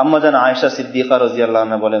 আম্মা জান আয়েশা সিদ্দিকা রাদিয়াল্লাহু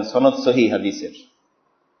আনহা বলেন, সনদ সহিহ হাদিসের,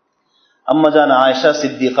 আম্মা জান আয়েশা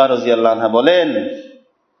সিদ্দিকা রাদিয়াল্লাহু আনহা বলেন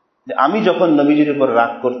যে আমি যখন নবীজির উপর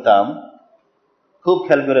রাগ করতাম, খুব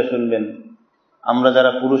খেয়াল করে শুনবেন, আমরা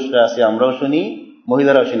যারা পুরুষরা আছি আমরাও শুনি,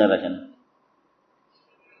 মহিলারাও শুনে রাখেন।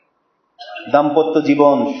 দাম্পত্য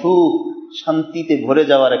জীবন সুখ শান্তিতে ভরে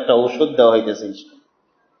যাওয়ার একটা ঔষধ দেওয়া হইতেছে।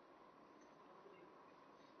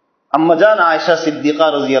 আম্মা জান আয়েশা সিদ্দিকা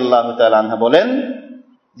রাদিয়াল্লাহু তাআলা আনহা বলেন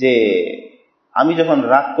যে আমি যখন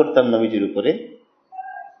রাগ করতাম নবীজির উপরে,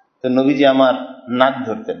 তো নবীজি আমার নাক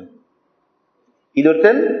ধরতেন। কি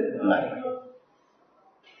ধরতেন? নাক।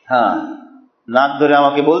 হ্যাঁ, নাক ধরে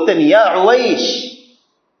আমাকে বলতেন, ইয়া উওয়াইশ,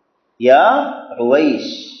 ইয়া উওয়াইশ।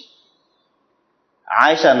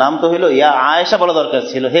 আয়েশা নাম তো হইল, ইয়া আয়েশা বলা দরকার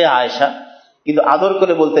ছিল, হে আয়েশা, কিন্তু আদর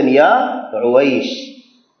করে বলতেন ইয়া উওয়াইশ।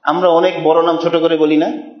 আমরা অনেক বড় নাম ছোট করে বলি না,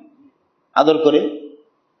 আদর করে।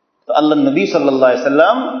 তো আল্লাহর নবী সাল্লাল্লাহু আলাইহি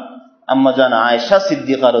সাল্লাম আম্মা জান আয়েশা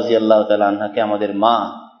সিদ্দিকা রাদিয়াল্লাহু তাআলা আনহাকে, আমাদের মা,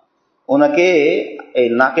 ওনাকে এই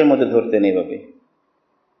নাকের মধ্যে ধরতেন এইভাবে,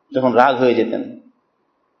 যখন রাগ হয়ে যেতেন।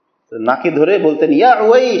 নাকে ধরে বলতেন, ইয়া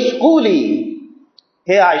উওয়াইশ কুলি,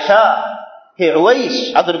 হে আয়েশা, হে উওয়াইস,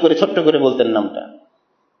 আদর করে ছোট্ট করে বলতেন নামটা।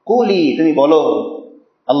 কুলি, তুমি বলো,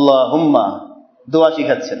 আল্লাহুম্মা, দোয়া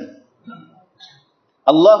শিখাচ্ছেন,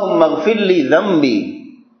 আল্লাহুম্মা গফিরলি যামবি,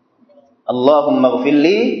 আল্লাহুম্মা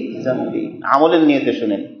গফিরলি যামবি। আমলের নিয়তে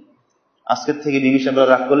শুনেন, আজকের থেকে বিবি সাহেবরা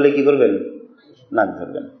রাগ করলে কি করবেন? নাক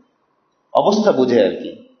ধরবেন। অবস্থা বুঝে আর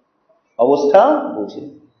কি, অবস্থা বুঝে।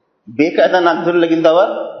 বেকায়দা নাক ধরলে কিন্তু আবার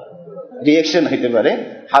রিয়াকশন হইতে পারে,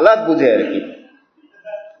 হালাত বুঝে আর কি।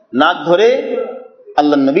 নাক ধরে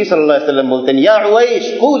আল্লাহ নবী সাল্লাল্লাহু আলাইহি ওয়াসাল্লাম বলতেন, ইয়া উওয়াইস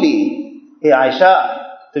কুলি, হে আয়েশা,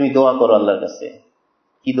 তুমি দোয়া করো আল্লাহর কাছে।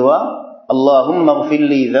 কি দোয়া? আল্লাহুম্মা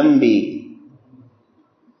গফিরলি যামবি,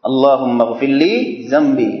 আল্লাহুম্মা গফিরলি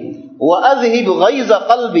যামবি ওয়া আযহিব গায়যা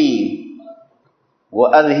কলবি, ওয়া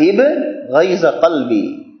আযহিব গায়যা কলবি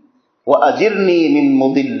ওয়া আজিরনি মিন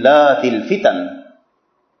মুদিল্লাতিল ফিতান,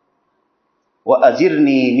 ওয়া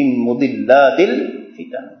আজিরনি মিন মুদিল্লাতিল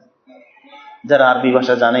ফিতান। যারা আরবি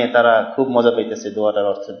ভাষা জানে তারা খুব মজা পাইতেছে দোয়াটার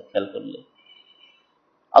অর্থ খেয়াল করলে।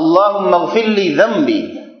 আল্লাহুম্মা গফিরলি যামবি,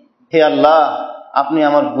 হে আল্লাহ, আপনি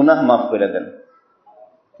আমার গুনাহ মাফ করে দেন।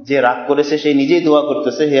 যে রাগ করেছে সে নিজেই দোয়া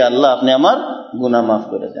করতেছে, হে আল্লাহ, আপনি আমার গুনাহ মাফ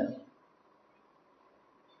করে দেন।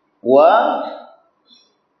 ওয়া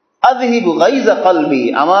আযহিব গায়যা কলবি,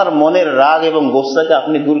 আমার মনের রাগ এবং গোস্সাকে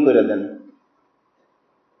আপনি দূর করে দেন,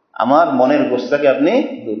 আমার মনের গোস্সাকে আপনি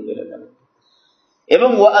দূর করে দেন। এবং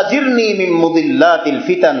ওয়া আজিরনি মিন মুদিল্লাতিল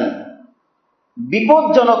ফিতান,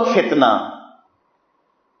 বিপজ্জনক ফিতনা,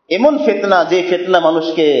 এমন ফিতনা যে ফিতনা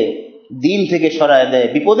মানুষকে দিন থেকে সরায় দেয়,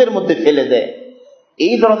 বিপদের মধ্যে ফেলে দেয়,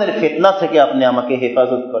 এই ধরনের ফিতনা থেকে আপনি আমাকে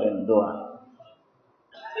হেফাজত করেন। দোয়া।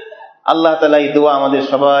 আল্লাহ তাআলা এই দোয়া আমাদের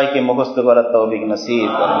সবাইকে মুখস্থ করার তৌফিক নসিব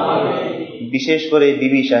করেন, বিশেষ করে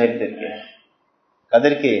বিবি সাহেবদেরকে।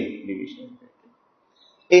 কাদেরকে? বিবি সাহেবদেরকে।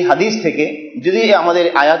 এই হাদিস থেকে, যদি আমাদের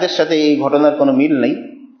আয়াতের সাথে এই ঘটনার কোনো মিল নেই,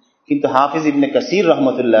 কিন্তু হাফিজ ইবনে কাসির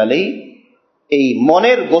রহমতুল্লাহ আলাইহি এই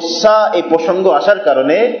মনের গোসা এই প্রসঙ্গ আসার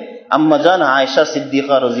কারণে আম্মাজান আয়েশা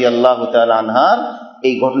সিদ্দিকা রাদিয়াল্লাহু তাআলা আনহার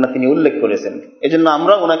এই ঘটনা তিনি উল্লেখ করেছেন। এজন্য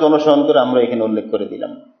আমরা ওনাকে অনুসরণ করে আমরা এখানে উল্লেখ করে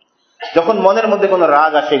দিলাম। যখন মনের মধ্যে কোনো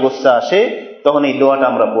রাগ আসে, গোসা আসে, তখন এই দোয়াটা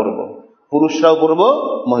আমরা পড়ব। পুরুষরাও পড়ব,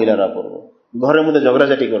 মহিলারাও পড়ব। ঘরের মধ্যে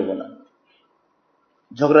ঝগড়াঝাটি করব না।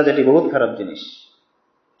 ঝগড়াঝাটি বহুত খারাপ জিনিস,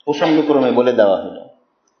 প্রসঙ্গক্রমে বলে দেওয়া হলো।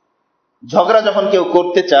 ঝগড়া যখন কেউ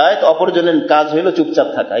করতে চায় তো অপরজনের কাজ হলো চুপচাপ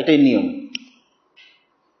থাকা, এটাই নিয়ম।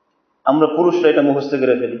 আমরা পুরুষরা এটা মুখস্থ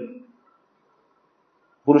করে ফেলি।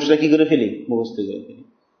 পুরুষরা কি করে ফেলি? মুখস্থ করে ফেলি।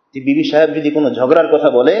 যে বিবি সাহেব যদি কোনো ঝগড়ার কথা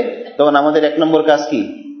বলে, তখন আমাদের 1 নম্বর কাজ কি?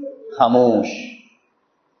 খামোশ।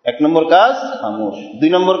 1 নম্বর কাজ খামোশ, 2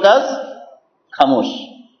 নম্বর কাজ খামোশ,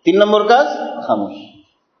 3 নম্বর কাজ খামোশ।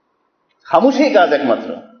 খামোশই কাজ একমাত্র।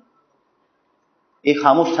 এই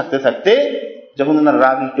খামোশ থাকতে থাকতে যখন ওনার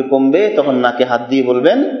রাগ একটু কমবে, তখন নাকে হাত দিয়ে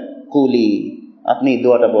বলবেন কুলি, আপনি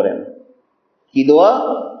দোয়াটা পড়েন। কি দোয়া?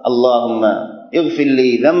 আল্লাহুম্মা ইগফিরলি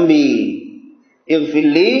যামবি,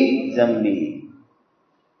 ইগফিরলি যামবি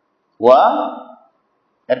ওয়া,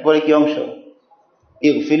 এরপরে কি অংশ?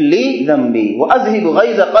 ইগফিরলি যামবি ওয়া আযহিব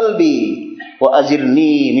গায়যা কলবি ওয়া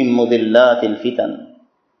আজিরনি মিন মুদিল্লাতিল ফিতান।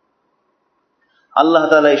 আল্লাহ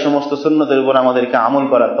তাআলা এই সমস্ত সুন্নতের উপর আমাদেরকে আমল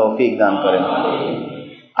করার তৌফিক দান করেন।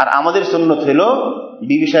 আর আমাদের সুন্নত হলো,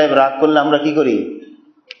 বিবি সাহেব রাগ করলে আমরা কি করি?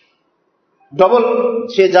 ডবল,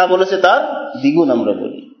 সে যা বলেছে তার দ্বিগুণ আমরা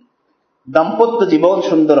বলি। দাম্পত্য জীবন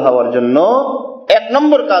সুন্দর হওয়ার জন্য 1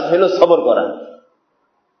 নম্বর কাজ হলো সবর করা।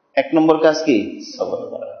 1 নম্বর কাজ কি? সবর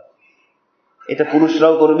করা। এটা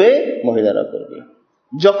পুরুষরাও করবে, মহিলারাও করবে।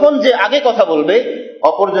 যখন যে আগে কথা বলবে,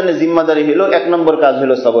 অপরজনের জিম্মাদারি হলো 1 নম্বর কাজ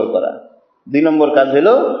হলো সবর করা, 2 নম্বর কাজ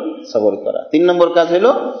হলো সবর করা, 3 নম্বর কাজ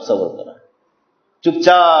হলো সবর করা।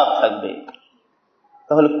 চুপচাপ থাকবে,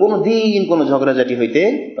 তাহলে কোনদিন কোনো ঝগড়াঝাটি হইতে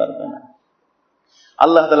পারবে না।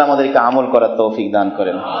 আল্লাহ তাআলা আমাদেরকে আমল করার তৌফিক দান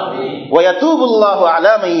করেন। ওয়া ইয়াতুবুল্লাহু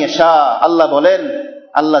আলা মান ইয়াশা, আল্লাহ বলেন,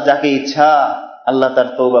 আল্লাহ যাকে ইচ্ছা আল্লাহ তার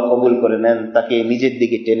তওবা কবুল করে নেন, তাকে নিজের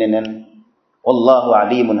দিকে টেনে নেন। আল্লাহু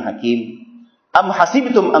আলিমুন হাকিম। আম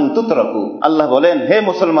হাসিবতুম আন তুতরাকু, আল্লাহ বলেন, হে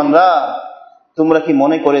মুসলমানরা, তোমরা কি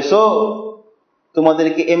মনে করেছো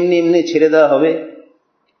তোমাদেরকে এমনি এমনি ছেড়ে দেওয়া হবে?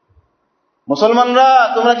 মুসলমানরা,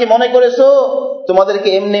 তোমরা কি মনে করেছো তোমাদেরকে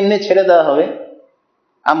এমনি এমনি ছেড়ে দেওয়া হবে?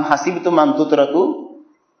 আম হাসিবতুম আন তুতরাকু,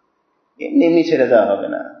 এমনি এমনি ছেড়ে দেওয়া হবে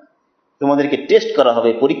না। তোমাদেরকে টেস্ট করা হবে,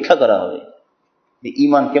 পরীক্ষা করা হবে যে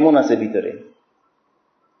ঈমান কেমন আছে ভিতরে।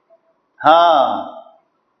 হ্যাঁ,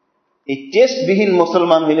 এই টেস্টবিহীন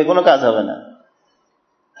মুসলমান হইলে কোনো কাজ হবে না।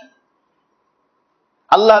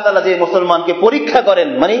 আল্লাহ তাআলা যে মুসলমানকে পরীক্ষা করেন,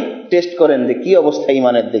 মানে টেস্ট করেন যে কি অবস্থা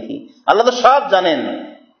ঈমানের, দেখি। আল্লাহ তো সব জানেন,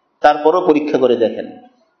 তারপরও পরীক্ষা করে দেখেন।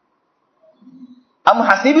 আম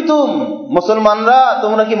হাসিবতুম, মুসলমানরা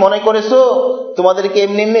তোমরা কি মনে করেছো তোমাদেরকে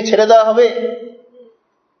এমনি এমনি ছেড়ে দেওয়া হবে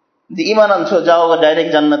যে ঈমান আনছো যাও গা,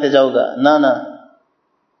 ডাইরেক্ট জান্নাতে যাও গা? না না,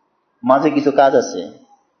 মাঝে কিছু কাজ আছে,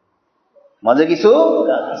 মাঝে কিছু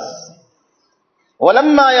কাজ আছে।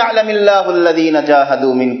 ওয়ালাম্মা ইয়ালামিল্লাহুল্লাযীনা জাহাদু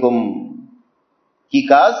মিনকুম, কি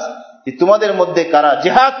কাজ? যে তোমাদের মধ্যে কারা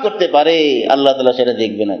জিহাদ করতে পারে আল্লাহ তাআলা সেটা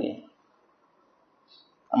দেখবেন আগে।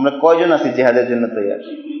 আমরা কয়জন আছি জিহাদের জন্য তৈরি?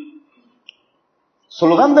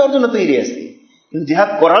 স্লোগান দেওয়ার জন্য তৈরি আছি, কিন্তু জিহাদ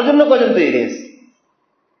করার জন্য কয়জন তৈরি আছি?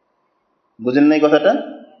 বুঝেন নাই কথাটা?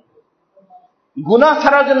 গুনাহ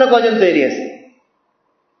ছাড়ার জন্য কয়জন তৈরি আছে?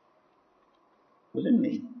 বুঝেন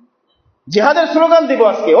নাই? জিহাদের স্লোগান দিব,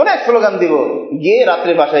 আজকে অনেক স্লোগান দিব, গিয়ে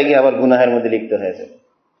রাত্রে বাসায় গিয়ে আবার গুনাহের মধ্যে লিপ্ত হয়ে যাবে।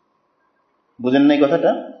 বুঝেন নাই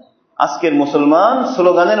কথাটা? আজকের মুসলমান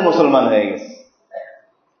স্লোগানের মুসলমান হয়ে গেছে,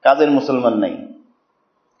 কাজের মুসলমান নাই।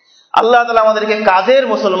 আল্লাহ তাআলা আমাদেরকে কাজের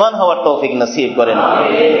মুসলমান হওয়ার তৌফিক নসিব করেন।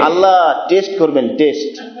 আল্লাহ টেস্ট করবেন,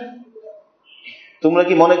 টেস্ট। তোমরা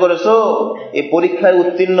কি মনে করেছো এই পরীক্ষায়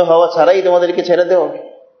উত্তীর্ণ হওয়া ছাড়াই তোমাদেরকে ছেড়ে দেও?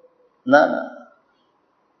 না না।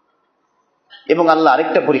 এবং আল্লাহ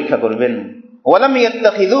আরেকটা পরীক্ষা করবেন, ওয়ালাম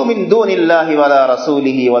ইয়াত্তাখিযু মিন দুনিল্লাহি ওয়ালা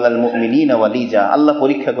রাসূলিহি ওয়ালাল মুমিনিনা ওয়ালিজা। আল্লাহ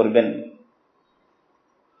পরীক্ষা করবেন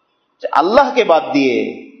যে আল্লাহকে বাদ দিয়ে,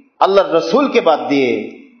 আল্লাহর রাসূলকে বাদ দিয়ে,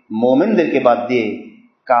 মুমিনদেরকে বাদ দিয়ে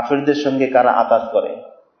কাফেরদের সঙ্গে কারা আতাত করে।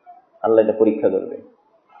 আল্লাহ এটা পরীক্ষা করবে।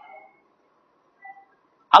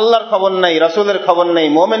 আল্লাহর খবর নাই, রাসূলের খবর নাই,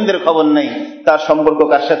 মুমিনদের খবর নাই, তার সম্পর্ক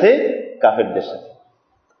কার সাথে? কাফেরদের সাথে।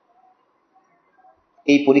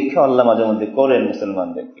 এই পরীক্ষা আল্লাহ মাঝে মধ্যে করেন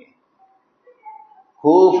মুসলমানদেরকে।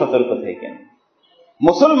 খুব সতর্ক থাকেন।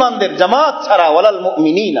 মুসলমানদের জামাত ছাড়া, ওয়ালাল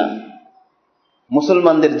মুমিনিনা,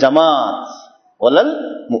 মুসলমানদের জামাত, ওয়ালাল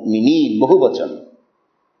মুমিনিন বহু বচন,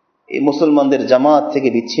 এই মুসলমানদের জামাত থেকে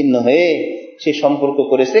বিচ্ছিন্ন হয়ে সে সম্পর্ক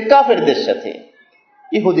করেছে কাফেরদের সাথে,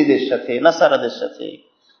 ইহুদিদের সাথে, নাসারাদের সাথে।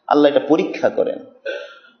 আল্লাহ এটা পরীক্ষা করেন।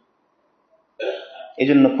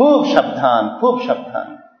 এজন্য খুব সাবধান, খুব সাবধান।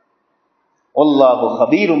 আল্লাহু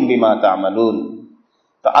খাবীরুম বিমা তা'মালুন।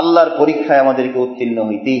 তো আল্লাহর পরীক্ষায় আমাদেরকে উত্তীর্ণ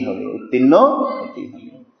হইতেই হবে, উত্তীর্ণ হইতেই হবে।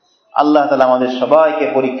 আল্লাহ তাআলা আমাদের সবাইকে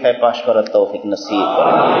পরীক্ষায় পাশ করার তৌফিক নসিব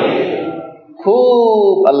করেন।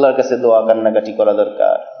 খুব আল্লাহর কাছে দোয়া কান্নাকাটি করা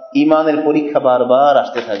দরকার। ঈমানের পরীক্ষা বারবার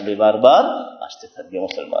আসতে থাকবে, বারবার আসতে থাকবে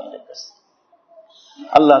মুসলমানদের কাছে।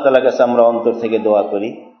 আল্লাহ তাআলার কাছে আমরা অন্তর থেকে দোয়া করি,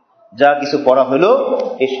 যা কিছু পড়া হলো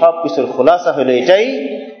এই সব কিছুর খোলাসা হলো এটাই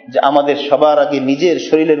যে আমাদের সবার আগে নিজের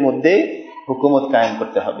শরীরের মধ্যে হুকুমত কায়েম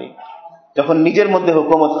করতে হবে। যখন নিজের মধ্যে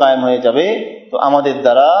হুকুমত কায়েম হয়ে যাবে তো আমাদের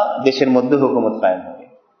দ্বারা দেশের মধ্যে হুকুমত কায়েম হবে।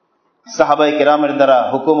 সাহাবায়ে কেরামের দ্বারা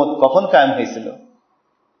হুকুমত কখন কায়েম হয়েছিল?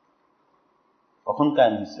 কখন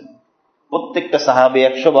কায়েম হয়েছিল? প্রত্যেকটা সাহাবী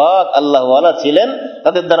 100% আল্লাহওয়ালা ছিলেন,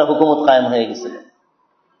 তাদের দ্বারা হুকুমত কায়েম হয়ে গেছিল।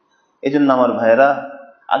 এজন্য আমার ভাইয়েরা,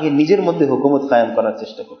 আগে নিজের মধ্যে হুকুমত কায়েম করার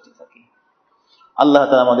চেষ্টা করতে থাকি। আল্লাহ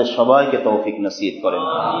তাআলা আমাদের সবাইকে তৌফিক নসিব করেন।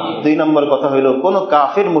 2 নম্বর কথা হলো, কোন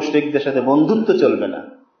কাফির মুশরিকদের সাথে বন্ধুত্ব চলবে না,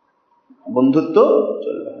 বন্ধুত্ব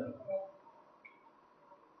চলবে না।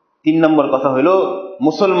 3 নম্বর কথা হলো,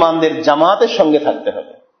 মুসলমানদের জামাতের সঙ্গে থাকতে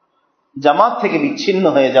হবে। জামাত থেকে বিচ্ছিন্ন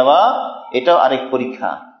হয়ে যাওয়া এটাও আরেক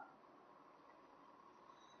পরীক্ষা।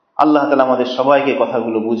 আল্লাহ তাআলা আমাদের সবাইকে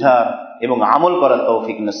কথাগুলো বুঝার এবং আমল করার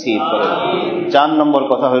তৌফিক নসিব করেন। 4 নম্বর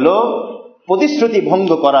কথা হলো, প্রতিশ্রুতি ভঙ্গ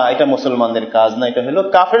করা এটা মুসলমানদের কাজ না, এটা হলো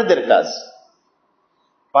কাফেরদের কাজ।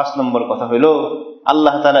 5 নম্বর কথা হলো,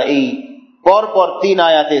 আল্লাহ তাআলা এই পরপর 3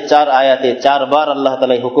 আয়াতে 4 আয়াতে 4 বার আল্লাহ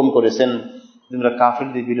তাআলা হুকুম করেছেন তোমরা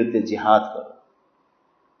কাফেরদের বিরুদ্ধে জিহাদ করো।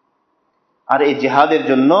 আর এই জিহাদের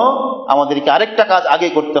জন্য আমাদেরকে আরেকটা কাজ আগে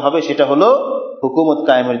করতে হবে, সেটা হলো হুকুমত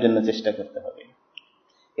কায়েমের জন্য চেষ্টা করতে হবে।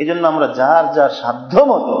 এজন্য আমরা যার যার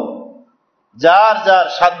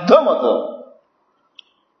সাধ্য মতো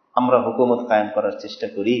আমরা হুকুমত কায়েম করার চেষ্টা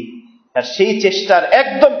করি। আর সেই চেষ্টার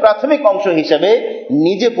একদম প্রাথমিক অংশ হিসাবে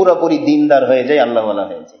নিজে পুরোপুরি দিনদার হয়ে যায়, আল্লাহওয়ালা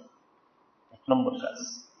হয়ে যায়। 1 নম্বর কাজ।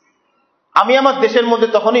 আমি আমার দেশের মধ্যে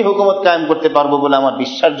তখনই হুকুমত কায়েম করতে পারবো বলে আমার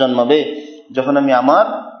বিশ্বাস জন্মাবে যখন আমি আমার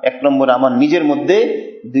 1 নম্বর আমার নিজের মধ্যে,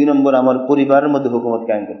 2 নম্বর আমার পরিবারের মধ্যে হুকুমত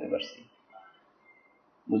কায়েম করতে পারছি।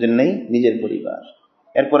 বুঝেন নাই? নিজের পরিবার,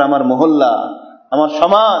 এরপর আমার মহল্লা, আমার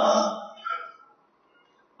সমাজ।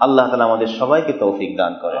 আল্লাহ তাআলা আমাদের সবাইকে তৌফিক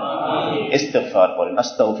দান করেন। ইস্তিগফার করেন।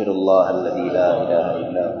 আস্তাগফিরুল্লাহাল্লাযী লা ইলাহা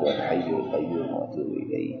ইল্লা হুয়াল হাইয়ুল কাইয়্যুম ওয়া আতুবু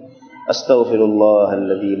ইলাইহি।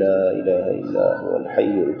 আস্তাগফিরুল্লাহাল্লাযী লা ইলাহা ইল্লা হুয়াল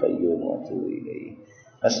হাইয়ুল কাইয়্যুম ওয়া আতুবু ইলাইহি।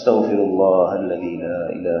 আস্তাগফিরুল্লাহাল্লাযী লা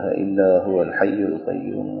ইলাহা ইল্লা হুয়াল হাইয়ুল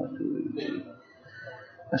কাইয়্যুম ওয়া আতুবু ইলাইহি।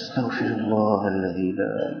 আস্তাগফিরুল্লাহাল্লাযী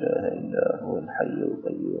লা ইলাহা ইল্লা হুয়াল হাইয়ুল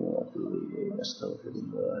কাইয়্যুম ওয়া আতুবু ইলাইহি।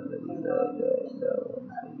 আস্তাগফিরুল্লাহাল্লাযী লা ইলাহা ইল্লা হুয়াল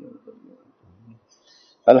হাইয়ুল কাইয়্যুম।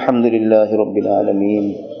 الحمد لله رب العالمين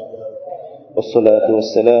والصلاة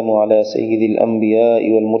والسلام على سيد الأنبياء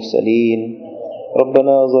والمرسلين.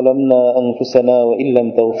 ربنا ظلمنا أنفسنا وإن لم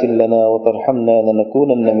تغفر لنا وترحمنا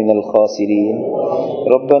لنكونن من الخاسرين.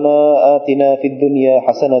 ربنا آتنا في الدنيا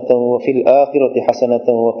حسنة وفي الآخرة حسنة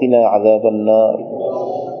وقنا عذاب النار.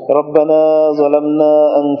 ربنا ظلمنا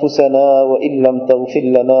أنفسنا وإن لم تغفر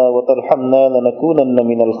لنا وترحمنا لنكونن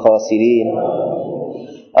من الخاسرين.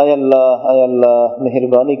 আয় আল্লাহ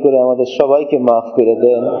মেহেরবানি করে আমাদের সবাইকে মাফ করে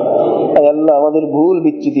দেন। আয় আল্লাহ আমাদের ভুল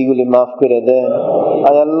বিচ্যুতিগুলি মাফ করে দেন।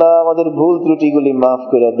 আয় আল্লাহ আমাদের ভুল ত্রুটিগুলি মাফ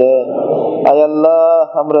করে দেন। আয় আল্লাহ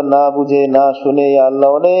আমরা না বুঝে না শুনে ইয়া আল্লাহ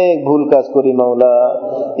অনেক ভুল কাজ করি মাওলা।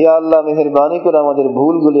 ইয়া আল্লাহ মেহেরবানি করে আমাদের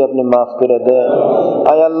ভুলগুলি আপনি মাফ করে দেন।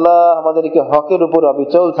 আয় আল্লাহ আমাদেরকে হকের উপর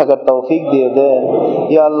অবিচল থাকার তৌফিক দিয়ে দেন।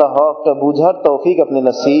 ইয়া আল্লাহ হকটা বুঝার তৌফিক আপনি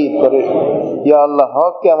নসিব করেন। ইয়া আল্লাহ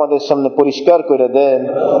হককে আমাদের সামনে পরিষ্কার করে দেন।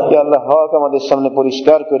 ইয়া আল্লাহ হক আমাদের সামনে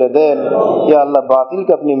পরিষ্কার করে দেন। ইয়া আল্লাহ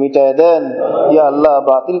বাতিলকে আপনি মিটায়ে দেন। ইয়া আল্লাহ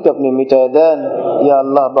বাতিলকে আপনি মিটায়ে দেন। ইয়া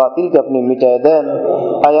আল্লাহ বাতিলকে আপনি মিটায়ে দেন।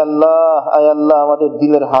 আয় আল্লাহ আমাদের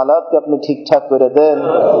দিলের হালাতকে আপনি ঠিকঠাক করে দেন।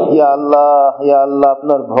 ইয়া আল্লাহ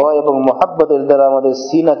আপনার ভয় এবং মহব্বতের দ্বারা আমাদের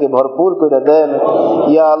সিনাকে ভরপুর করে দেন।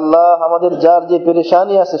 ইয়া আল্লাহ আমাদের যার যে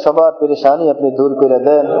পেরেশানি আছে সবার পেরেশানি আপনি দূর করে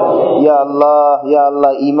দেন। ইয়া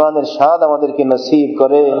আল্লাহ ঈমানের স্বাদ আমাদেরকে নসিব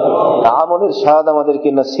করেন, আমলের স্বাদ আমাদেরকে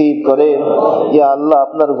নসিব করেন। ইয়া আল্লাহ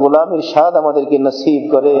আপনার গোলামের স্বাদ আমাদেরকে নসিব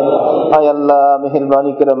করেন। আয় আল্লাহ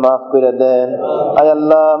মেহেরবানি করে মাফ করে দেন। আয়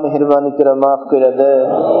আল্লাহ মেহেরবানি করে মাফ করে দেন।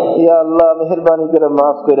 ইয়া আল্লাহ মেহেরবানি করে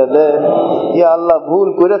মাফ করে দেন। ইয়া আল্লাহ ভুল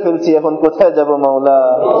করে ফেলছি, এখন কোথায় যাব মাওলা?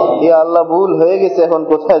 ইয়া আল্লাহ ভুল হয়ে গেছে, এখন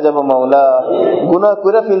কোথায় যাব মাওলা? গুনাহ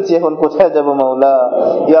করে ফেলছি, এখন কোথায় যাব মাওলা?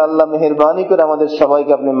 ইয়া আল্লাহ মেহেরবানি করে আমাদের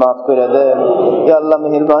সবাইকে আপনি মাফ করে দেন। ইয়া আল্লাহ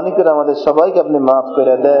মেহেরবানি করে আমাদের সবাইকে আপনি মাফ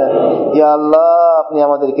করে দেন। ইয়া আল্লাহ আপনি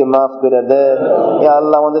আমাদেরকে মাফ করে দেন। ইয়া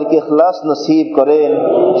আল্লাহ আমাদেরকে ইখলাস নসিব করেন।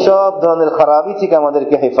 সব ধরনের খারাপি থেকে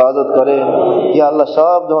আমাদেরকে হেফাজত করেন। ইয়া আল্লাহ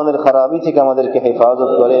সব ধরনের খারাপি থেকে আমাদেরকে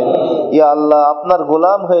হেফাজত করেন। ইয়া আল্লাহ আপনার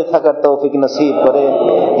গোলাম হয়ে থাকার তৌফিক নসিব করেন।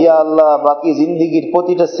 ইয়া আল্লাহ বাকি জিন্দেগীর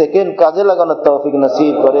প্রতিটা সেকেন্ড কাজে লাগানোর তৌফিক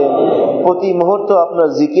নসিব করেন। প্রতি মুহূর্ত আপনার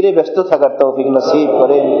জিকিরে ব্যস্ত থাকার তৌফিক নসিব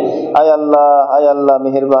করেন। আয় আল্লাহ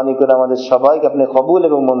মেহেরবানি করে আমাদের সবাইকে আপনি কবুল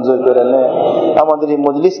এবং মঞ্জুর করে নেন। আমাদের এই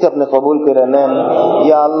মজলিসকে আপনি কবুল করে নেন।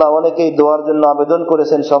 ইয়া আল্লাহ অনেকেই দোয়ার জন্য আবেদন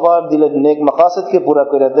করেছেন, সবার দিলের নেক মাকাসিদকে পুরা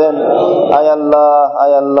করে দেন। আয়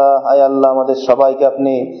আল্লাহ আমাদের সবাইকে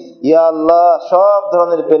আপনি ইয়া আল্লাহ সব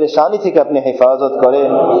ধরনের পেরেশানি থেকে আপনি হেফাজত করেন।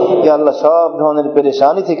 ইয়া আল্লাহ সব ধরনের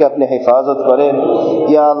পেরেশানি থেকে আপনি হেফাজত করেন।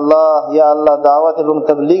 ইয়া আল্লাহ দাওয়াত এবং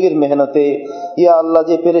তাবলীগের মেহনতে ইয়া আল্লাহ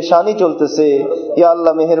যে পেরেশানি চলতেছে, ইয়া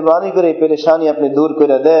আল্লাহ মেহেরবানি করে এই পেরেশানি আপনি দূর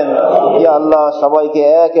করে দেন। ইয়া আল্লাহ সবাইকে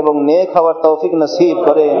এক এবং নেক হওয়ার তৌফিক নসিব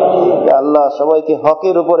করেন। ইয়া আল্লাহ সবাইকে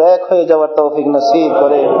হকের উপর এক হয়ে যাওয়ার তৌফিক নসিব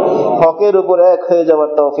করেন। হকের উপর এক হয়ে যাওয়ার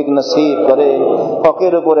তৌফিক নসিব করেন।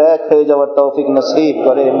 হকের উপর এক হয়ে যাওয়ার তৌফিক নসিব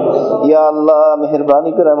করেন। ইয়া আল্লাহ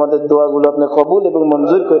মেহেরবানি করে আমাদের দোয়াগুলো আপনি কবুল এবং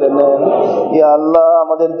মঞ্জুর করে নেন। ইয়া আল্লাহ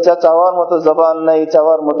আমাদের যা চাওয়ার মতো জবান নাই,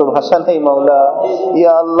 চাওয়ার মতো ভাষা নেই মাওলা।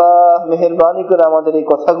 ইয়া আল্লাহ মেহেরবানি করে আমাদের এই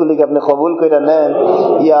কথাগুলিকে আপনি কবুল করে নেন।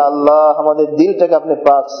 ইয়া আল্লাহ আমাদের দিলটাকে আপনি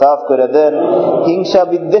পাক সাফ করে দেন। হিংসা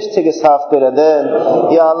বিদ্বেষ থেকে সাফ করে দেন।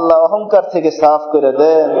 ইয়া আল্লাহ অহংকার থেকে সাফ করে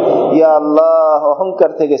দেন। ইয়া আল্লাহ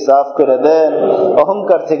অহংকার থেকে সাফ করে দেন।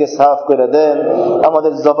 অহংকার থেকে সাফ করে দেন।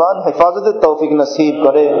 আমাদের জবান হেফাজতের তৌফিক নসিব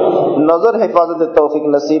করে, নজর হেফাজতের তৌফিক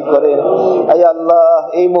নসিব করে। আয় আল্লাহ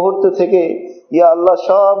এই মুহূর্ত থেকে ইয়া আল্লাহ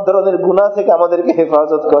সব ধরনের গুনাহ থেকে আমাদেরকে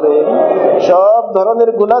হেফাজত করে। সব ধরনের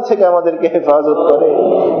গুনাহ থেকে আমাদেরকে হেফাজত করে।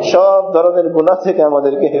 সব ধরনের গুনাহ থেকে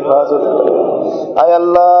আমাদেরকে হেফাজত করে। আয়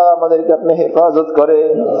আল্লাহ আমাদেরকে আপনি হেফাজত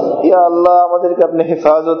করেন। ইয়া আল্লাহ আমাদেরকে আপনি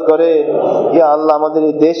হেফাজত করেন। ইয়া আল্লাহ আমাদের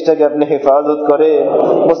এই দেশটাকে আপনি হেফাজত করেন।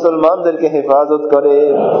 মুসলমানদেরকে হেফাজত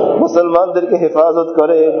করেন। মুসলমানদেরকে হেফাজত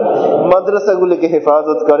করেন। মাদ্রাসাগুলিকে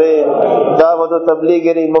হেফাজত করেন। দাওয়াত ও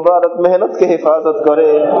তাবলীগের এই মুবারক মেহনতকে হেফাজত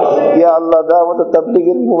করেন। ইয়া আল্লাহ दावत तबलीग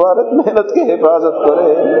मुबारक मेहनत के हिफाजत करे।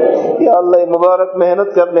 या अल्लाह मुबारक मेहनत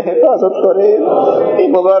के अपने हिफाजत करे।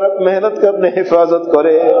 मुबारक मेहनत के अपने हिफाजत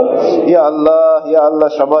करे। या अल्लाह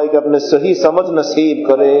सबाई के अपने सही समझ नसीब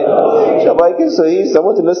करे। सबाई के सही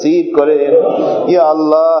समझ नसीब करे। या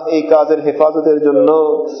अल्लाह এই কাজের হেফাজতের জন্য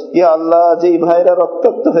ইয়া আল্লাহ যেই ভাইরা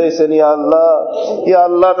রক্তাক্ত হয়েছেন ইয়া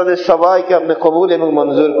আল্লাহ তাদের সবাইকে আপনি কবুল এবং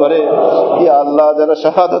মঞ্জুর করে। ইয়া আল্লাহ যারা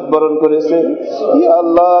শাহাদাত বরণ করেছে ইয়া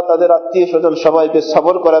আল্লাহ তাদের আত্মীয় স্বজন সবাইকে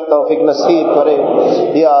সবর করার তৌফিক নসিব করে।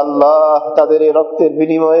 ইয়া আল্লাহ তাদের এই রক্তের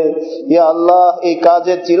বিনিময়ে ইয়া আল্লাহ এই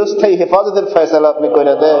কাজের চিরস্থায়ী হেফাজতের ফয়সালা আপনি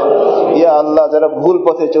করে দেন। ইয়া আল্লাহ যারা ভুল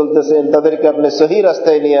পথে চলতেছেন তাদেরকে আপনি সহি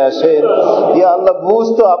রাস্তায় নিয়ে আসেন। ইয়া আল্লাহ বুঝ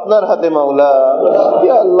তো আপনার হাতে মাওলা।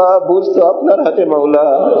 ইয়া আল্লাহ বুঝ তো আপনার হাতে মাওলা।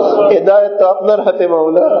 হিদায়াত তো আপনার হাতে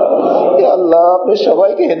মাওলা। ইয়া আল্লাহ আপনি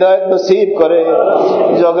সবাইকে হেদায়েত নসিব করে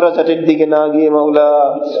ঝগড়াঝাটির দিকে না গিয়ে মাওলা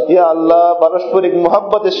ইয়া আল্লাহ পারস্পরিক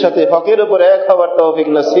মুহাব্বতের সাথে হকের উপর এক হওয়ার তৌফিক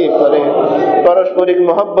নসিব করে, পারস্পরিক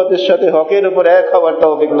মুহাব্বতের সাথে হকের উপর এক হওয়ার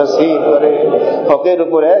তৌফিক নসিব করে, হকের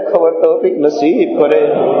উপর এক হওয়ার তৌফিক নসিব করে।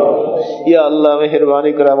 ইয়া আল্লাহ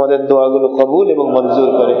মেহেরবানি করে আমাদের দোয়াগুলো কবুল এবং মঞ্জুর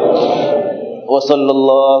করে। وصلى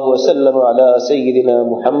الله وسلم على سيدنا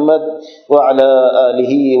محمد وعلى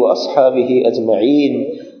آله وأصحابه أجمعين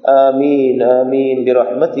آمين آمين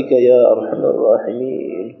برحمتك يا أرحم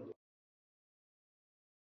الراحمين.